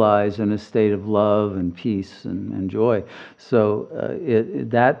stabilize in a state of love and peace and joy. So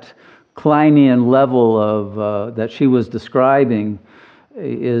that Kleinian level of that she was describing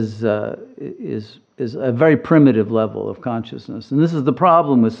is a very primitive level of consciousness, and this is the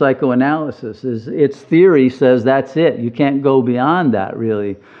problem with psychoanalysis. Is its theory says that's it. You can't go beyond that.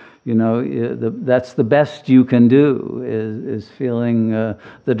 Really, that's the best you can do is feeling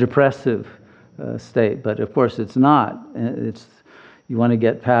the depressive state. But of course, it's not. You want to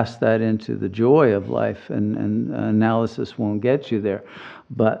get past that into the joy of life, and analysis won't get you there.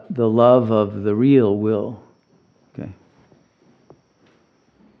 But the love of the real will. Okay.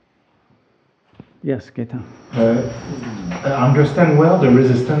 Yes, Ketan. I understand well the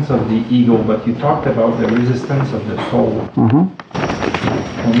resistance of the ego, but you talked about the resistance of the soul.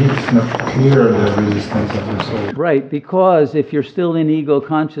 For me, it's not clear the resistance of the soul. Right, because if you're still in ego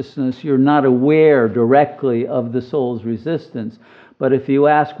consciousness, you're not aware directly of the soul's resistance. But if you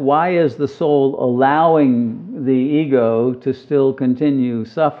ask, why is the soul allowing the ego to still continue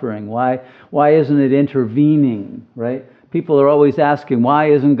suffering? Why isn't it intervening, right? People are always asking,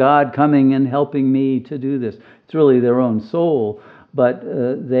 why isn't God coming and helping me to do this? It's really their own soul, but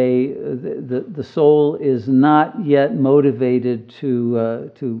the soul is not yet motivated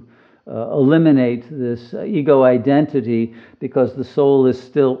to eliminate this ego identity, because the soul is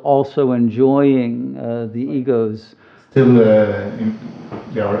still also enjoying the ego's. Still,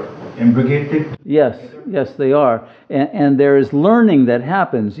 they are imbricated. Yes, they are. And there is learning that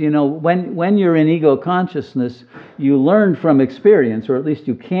happens. You know, when you're in ego consciousness, you learn from experience, or at least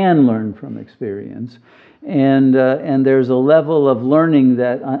you can learn from experience. And there's a level of learning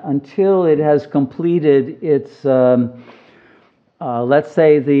that until it has completed its, let's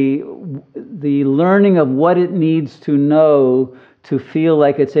say, the learning of what it needs to know to feel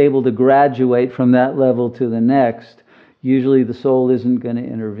like it's able to graduate from that level to the next, usually the soul isn't going to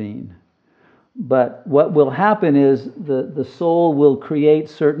intervene. But what will happen is the soul will create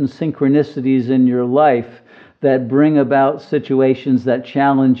certain synchronicities in your life that bring about situations that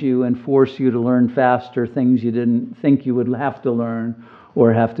challenge you and force you to learn faster, things you didn't think you would have to learn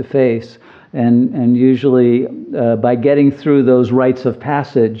or have to face. And usually by getting through those rites of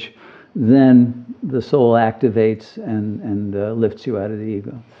passage, then the soul activates and lifts you out of the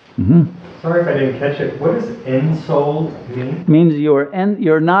ego. Mm-hmm. Sorry if I didn't catch it. What does end soul mean? Means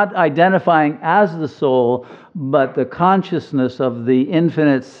you're not identifying as the soul, but the consciousness of the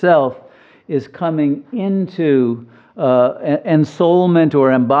infinite self is coming into ensoulment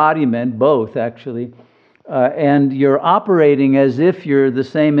or embodiment, both actually, and you're operating as if you're the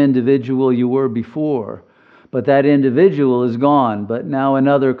same individual you were before, but that individual is gone, but now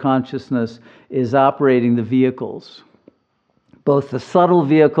another consciousness is operating the vehicles. Both the subtle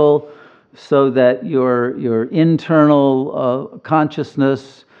vehicle, so that your internal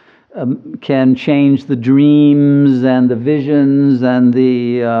consciousness can change the dreams and the visions and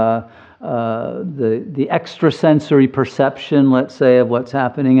the extrasensory perception, let's say, of what's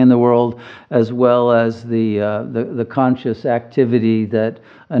happening in the world, as well as the conscious activity that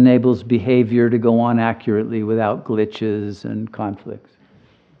enables behavior to go on accurately without glitches and conflicts.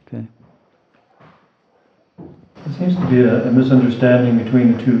 Okay. There seems to be a misunderstanding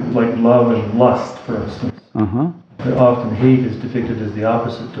between the two, like love and lust, for instance. Often hate is depicted as the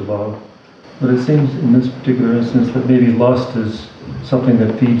opposite to love. But it seems in this particular instance that maybe lust is something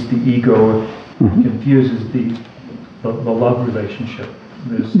that feeds the ego, confuses the love relationship.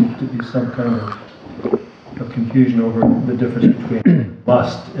 There seems to be some kind of confusion over the difference between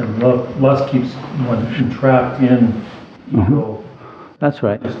lust and love. Lust keeps one entrapped in ego. That's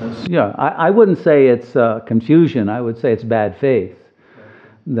right. Yeah, I wouldn't say it's confusion. I would say it's bad faith.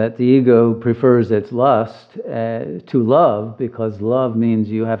 That the ego prefers its lust to love, because love means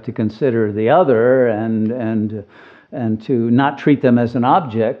you have to consider the other and to not treat them as an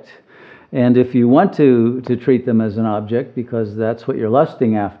object. And if you want to treat them as an object because that's what you're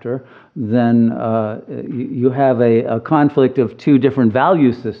lusting after, then you have a conflict of two different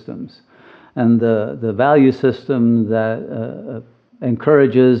value systems. And the value system that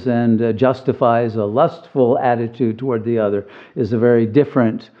encourages and justifies a lustful attitude toward the other is a very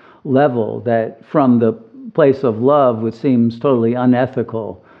different level, that from the place of love, which seems totally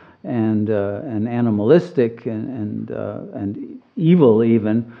unethical and animalistic and evil,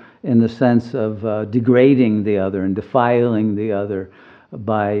 even in the sense of degrading the other and defiling the other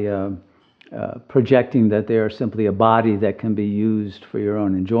by projecting that they are simply a body that can be used for your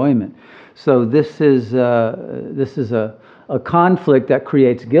own enjoyment. So this is a conflict that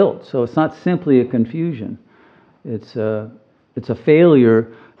creates guilt. So it's not simply a confusion. It's a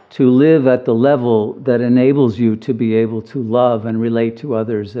failure to live at the level that enables you to be able to love and relate to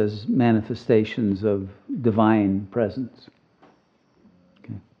others as manifestations of divine presence.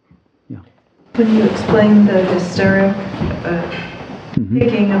 Okay. Yeah. When you explain the hysteric,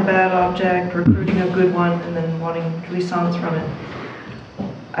 picking a bad object, recruiting a good one, and then wanting jouissance from it,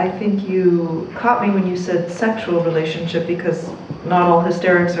 I think you caught me when you said sexual relationship, because not all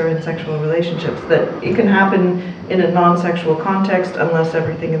hysterics are in sexual relationships, that it can happen in a non-sexual context unless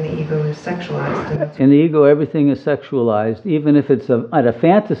everything in the ego is sexualized. In the ego, everything is sexualized, even if it's at a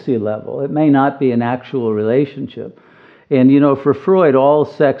fantasy level. It may not be an actual relationship. And you know, for Freud, all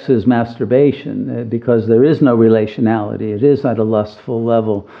sex is masturbation because there is no relationality. It is at a lustful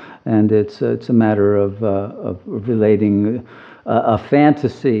level, and it's a matter of relating a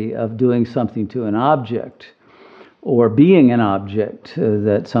fantasy of doing something to an object. or being an object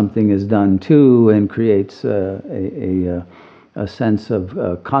that something is done to and creates a sense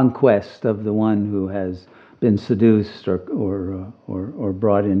of conquest of the one who has been seduced or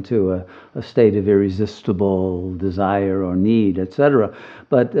brought into a state of irresistible desire or need, etc.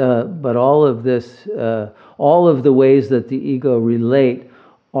 But all of this, all of the ways that the ego relate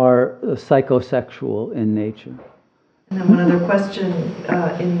are psychosexual in nature. And then one other question,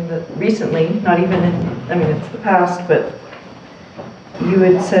 recently, not even in, I mean, it's the past, but you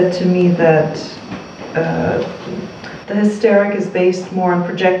had said to me that the hysteric is based more on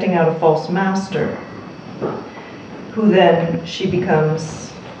projecting out a false master, who then he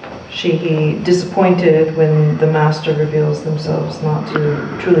disappointed when the master reveals themselves not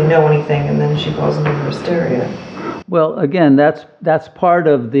to truly know anything, and then she falls into hysteria. Well, again, that's part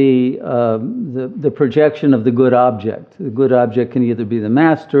of the projection of the good object. The good object can either be the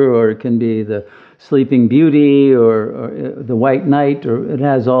master, or it can be the sleeping beauty, or the white knight, or it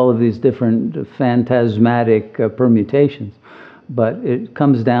has all of these different phantasmatic permutations. But it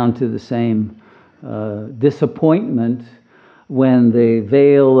comes down to the same disappointment when the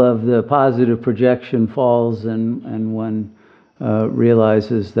veil of the positive projection falls and one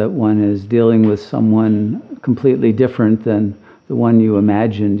realizes that one is dealing with someone completely different than the one you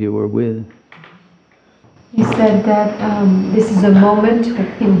imagined you were with. You said that this is a moment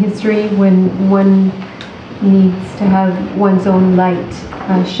in history when one needs to have one's own light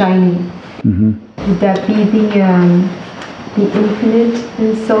shining. Mm-hmm. Would that be the infinite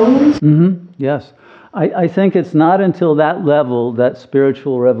in souls? Mm-hmm. Yes. I think it's not until that level that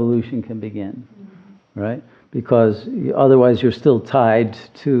spiritual revolution can begin, right? Because otherwise you're still tied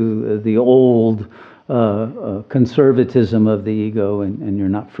to the old conservatism of the ego, and you're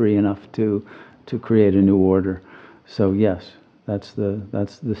not free enough to create a new order. So yes, that's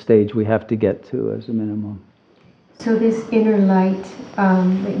the stage we have to get to as a minimum. So this inner light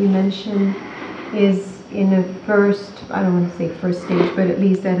that you mentioned is in a first, I don't want to say first stage, but at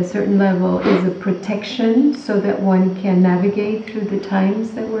least at a certain level, is a protection so that one can navigate through the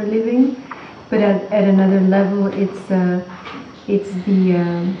times that we're living. But at another level, it's the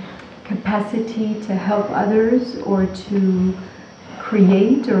capacity to help others or to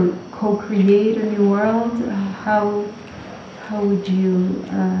create or co-create a new world. How would you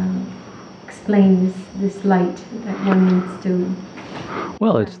explain this light that one needs to?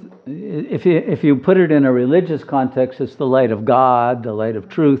 Well, it's if you put it in a religious context, it's the light of God, the light of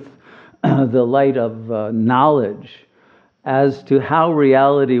truth, the light of knowledge as to how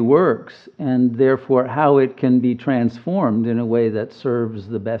reality works, and therefore how it can be transformed in a way that serves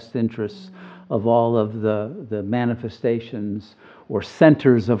the best interests of all of the manifestations or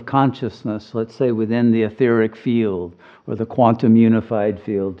centers of consciousness, let's say within the etheric field or the quantum unified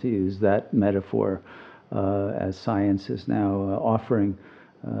field, to use that metaphor, as science is now offering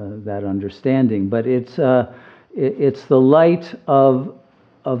that understanding. But it's the light of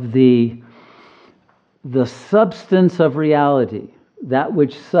the substance of reality, that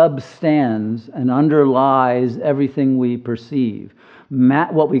which substands and underlies everything we perceive.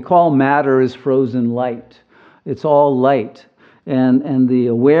 What we call matter is frozen light. It's all light. And the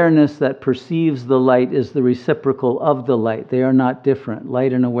awareness that perceives the light is the reciprocal of the light. They are not different.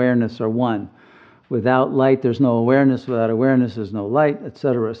 Light and awareness are one. Without light, there's no awareness. Without awareness, there's no light,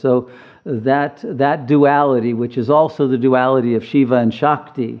 etc. So that duality, which is also the duality of Shiva and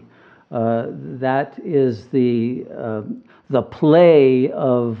Shakti, that is the play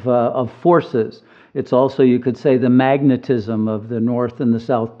of forces. It's also, you could say, the magnetism of the North and the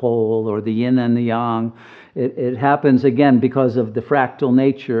South Pole, or the yin and the yang. It happens again because of the fractal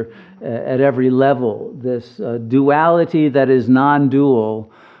nature at every level. This duality that is non-dual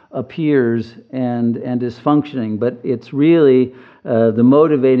appears and is functioning, but it's really the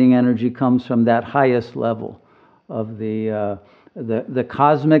motivating energy comes from that highest level of the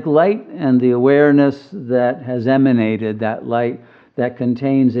cosmic light and the awareness that has emanated that light that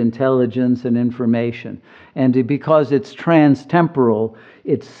contains intelligence and information. And because it's trans-temporal,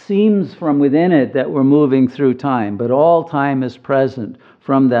 it seems from within it that we're moving through time, but all time is present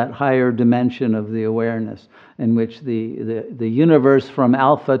from that higher dimension of the awareness, in which the universe from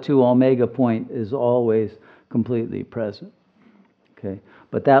alpha to omega point is always completely present. Okay,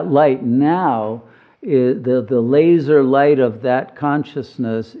 but that light now, the laser light of that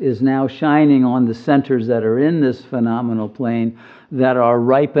consciousness is now shining on the centers that are in this phenomenal plane that are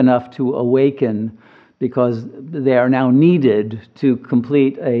ripe enough to awaken, because they are now needed to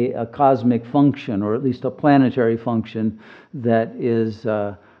complete a cosmic function, or at least a planetary function that is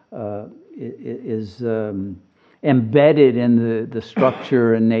embedded in the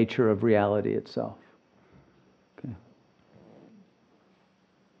structure and nature of reality itself. Okay.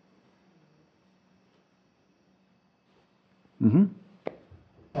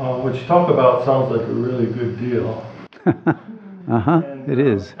 What you talk about sounds like a really good deal. Uh-huh, it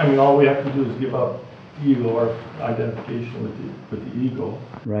is, I mean, all we have to do is give up ego or identification with the ego.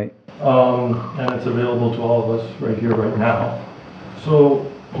 right. And it's available to all of us right here, right now.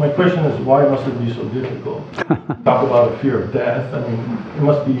 So my question is, why must it be so difficult? Talk about a fear of death. I mean,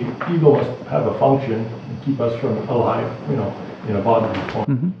 ego must have a function and keep us from alive, in a bodily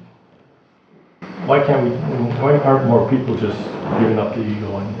form. Why why aren't more people just giving up the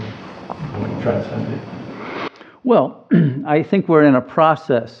ego and transcend it? Well, I think we're in a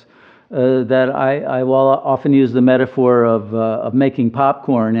process that I will often use the metaphor of making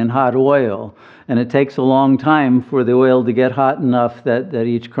popcorn in hot oil. And it takes a long time for the oil to get hot enough that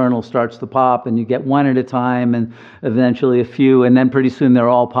each kernel starts to pop, and you get one at a time and eventually a few, and then pretty soon they're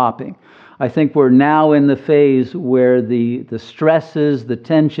all popping. I think we're now in the phase where the stresses, the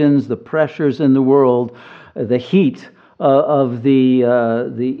tensions, the pressures in the world, the heat of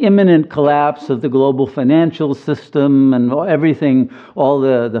the imminent collapse of the global financial system and everything, all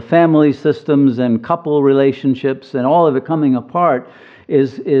the family systems and couple relationships and all of it coming apart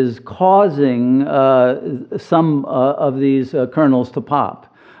is causing some of these kernels to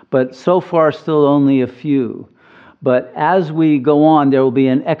pop. But so far, still only a few. But as we go on, there will be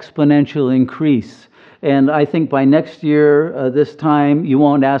an exponential increase. And I think by next year, this time, you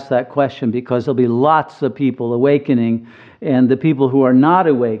won't ask that question because there'll be lots of people awakening. And the people who are not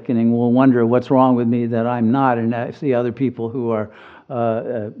awakening will wonder what's wrong with me that I'm not. And I see other people who are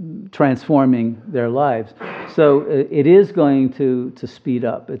transforming their lives. So it is going to speed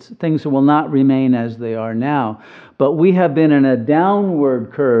up. Things will not remain as they are now. But we have been in a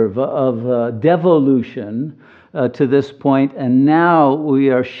downward curve of devolution to this point, and now we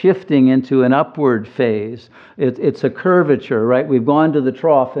are shifting into an upward phase. It's a curvature, right? We've gone to the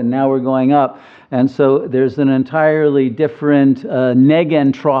trough, and now we're going up. And so there's an entirely different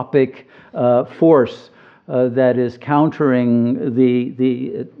negentropic force that is countering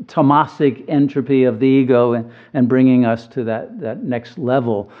the tamasic entropy of the ego and bringing us to that next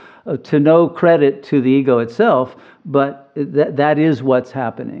level. To no credit to the ego itself, but that is what's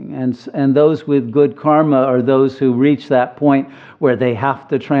happening. And those with good karma are those who reach that point where they have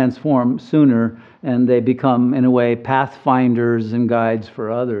to transform sooner, and they become, in a way, pathfinders and guides for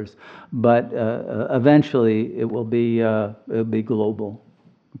others. But eventually, it will be global.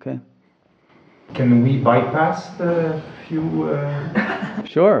 Okay. Can we bypass the few?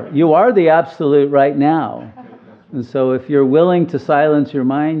 Sure. You are the absolute right now. And so if you're willing to silence your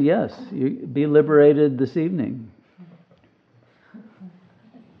mind, yes, you be liberated this evening.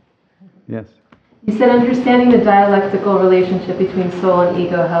 Yes. You said understanding the dialectical relationship between soul and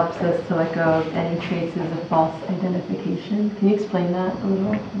ego helps us to let go of any traces of false identification. Can you explain that a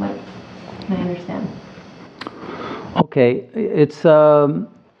little? What can I understand? Okay, it's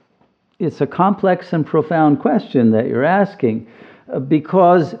a complex and profound question that you're asking,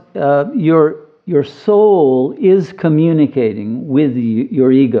 because your soul is communicating with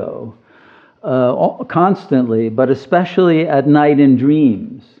your ego constantly, but especially at night in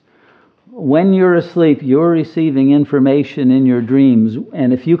dreams. When you're asleep, you're receiving information in your dreams,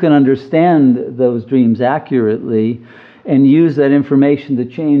 and if you can understand those dreams accurately and use that information to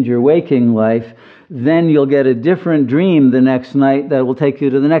change your waking life, then you'll get a different dream the next night that will take you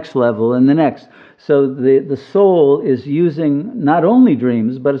to the next level and the next. So the soul is using not only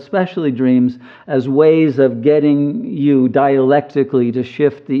dreams, but especially dreams as ways of getting you dialectically to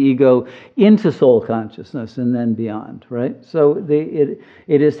shift the ego into soul consciousness and then beyond, right? So it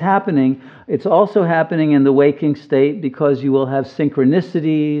is happening. It's also happening in the waking state because you will have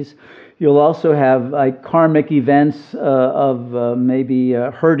synchronicities. You'll also have karmic events of maybe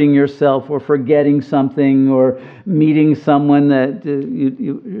hurting yourself or forgetting something or meeting someone that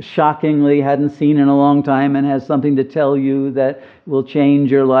you shockingly hadn't seen in a long time and has something to tell you that will change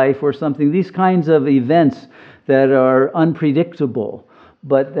your life or something. These kinds of events that are unpredictable,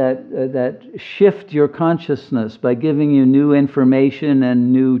 but that shift your consciousness by giving you new information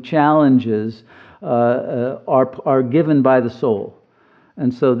and new challenges are given by the soul.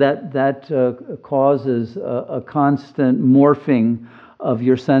 And so that causes a constant morphing of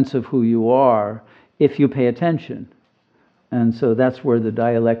your sense of who you are if you pay attention. And so that's where the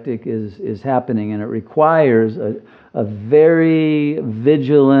dialectic is happening, and it requires a very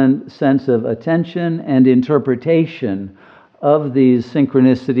vigilant sense of attention and interpretation of these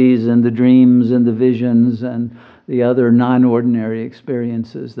synchronicities and the dreams and the visions and the other non-ordinary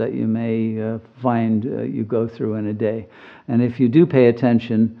experiences that you may find you go through in a day. And if you do pay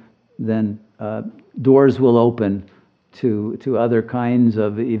attention, then doors will open to other kinds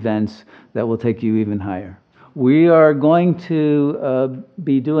of events that will take you even higher. we are going to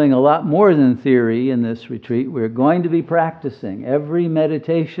be doing a lot more than theory in this retreat. We're going to be practicing. Every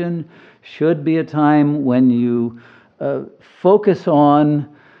meditation should be a time when you focus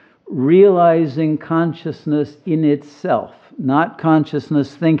on realizing consciousness in itself, not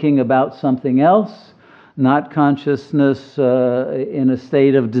consciousness thinking about something else, not consciousness in a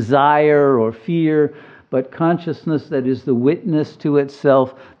state of desire or fear, but consciousness that is the witness to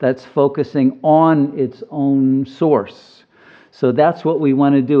itself, that's focusing on its own source. So that's what we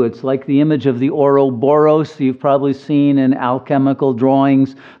want to do. It's like the image of the Ouroboros you've probably seen in alchemical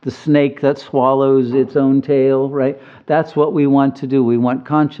drawings, the snake that swallows its own tail, right? That's what we want to do. We want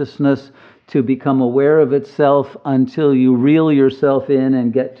consciousness to become aware of itself until you reel yourself in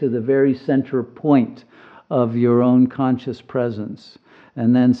and get to the very center point of your own conscious presence,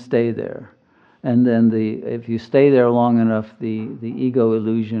 and then stay there. And then if you stay there long enough, the ego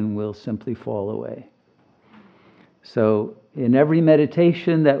illusion will simply fall away. So in every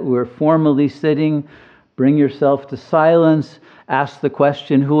meditation that we're formally sitting, bring yourself to silence, ask the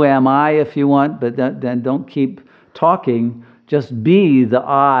question, who am I, if you want, but then don't keep talking. Just be the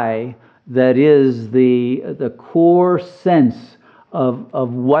I that is the core sense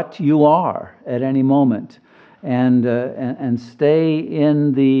of what you are at any moment. And stay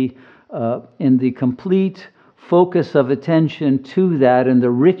in the complete focus of attention to that, and the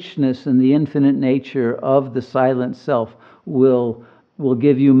richness and the infinite nature of the silent self will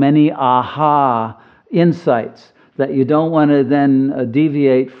give you many aha insights that you don't want to then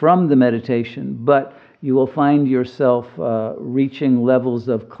deviate from the meditation, but you will find yourself reaching levels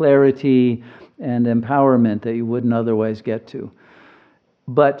of clarity and empowerment that you wouldn't otherwise get to.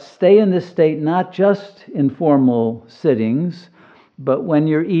 But stay in this state not just in formal sittings, but when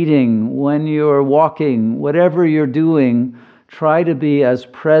you're eating, when you're walking, whatever you're doing, try to be as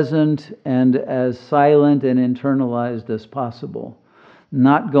present and as silent and internalized as possible.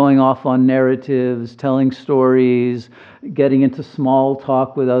 Not going off on narratives, telling stories, getting into small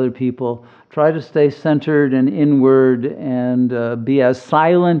talk with other people. Try to stay centered and inward and be as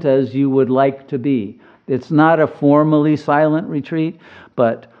silent as you would like to be. It's not a formally silent retreat,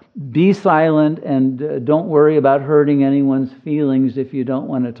 but be silent and don't worry about hurting anyone's feelings if you don't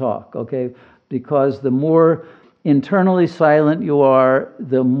want to talk, okay? Because the more internally silent you are,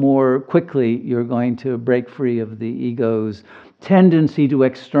 the more quickly you're going to break free of the ego's tendency to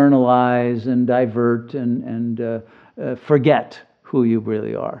externalize and divert and forget who you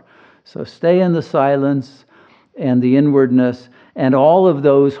really are. So stay in the silence and the inwardness, and all of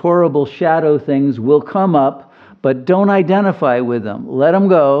those horrible shadow things will come up, but don't identify with them. Let them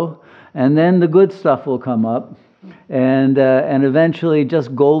go, and then the good stuff will come up, and eventually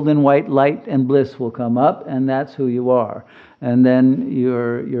just golden white light and bliss will come up, and that's who you are. And then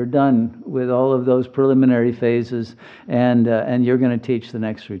you're done with all of those preliminary phases, and you're going to teach the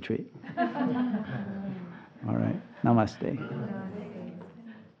next retreat. All right. Namaste.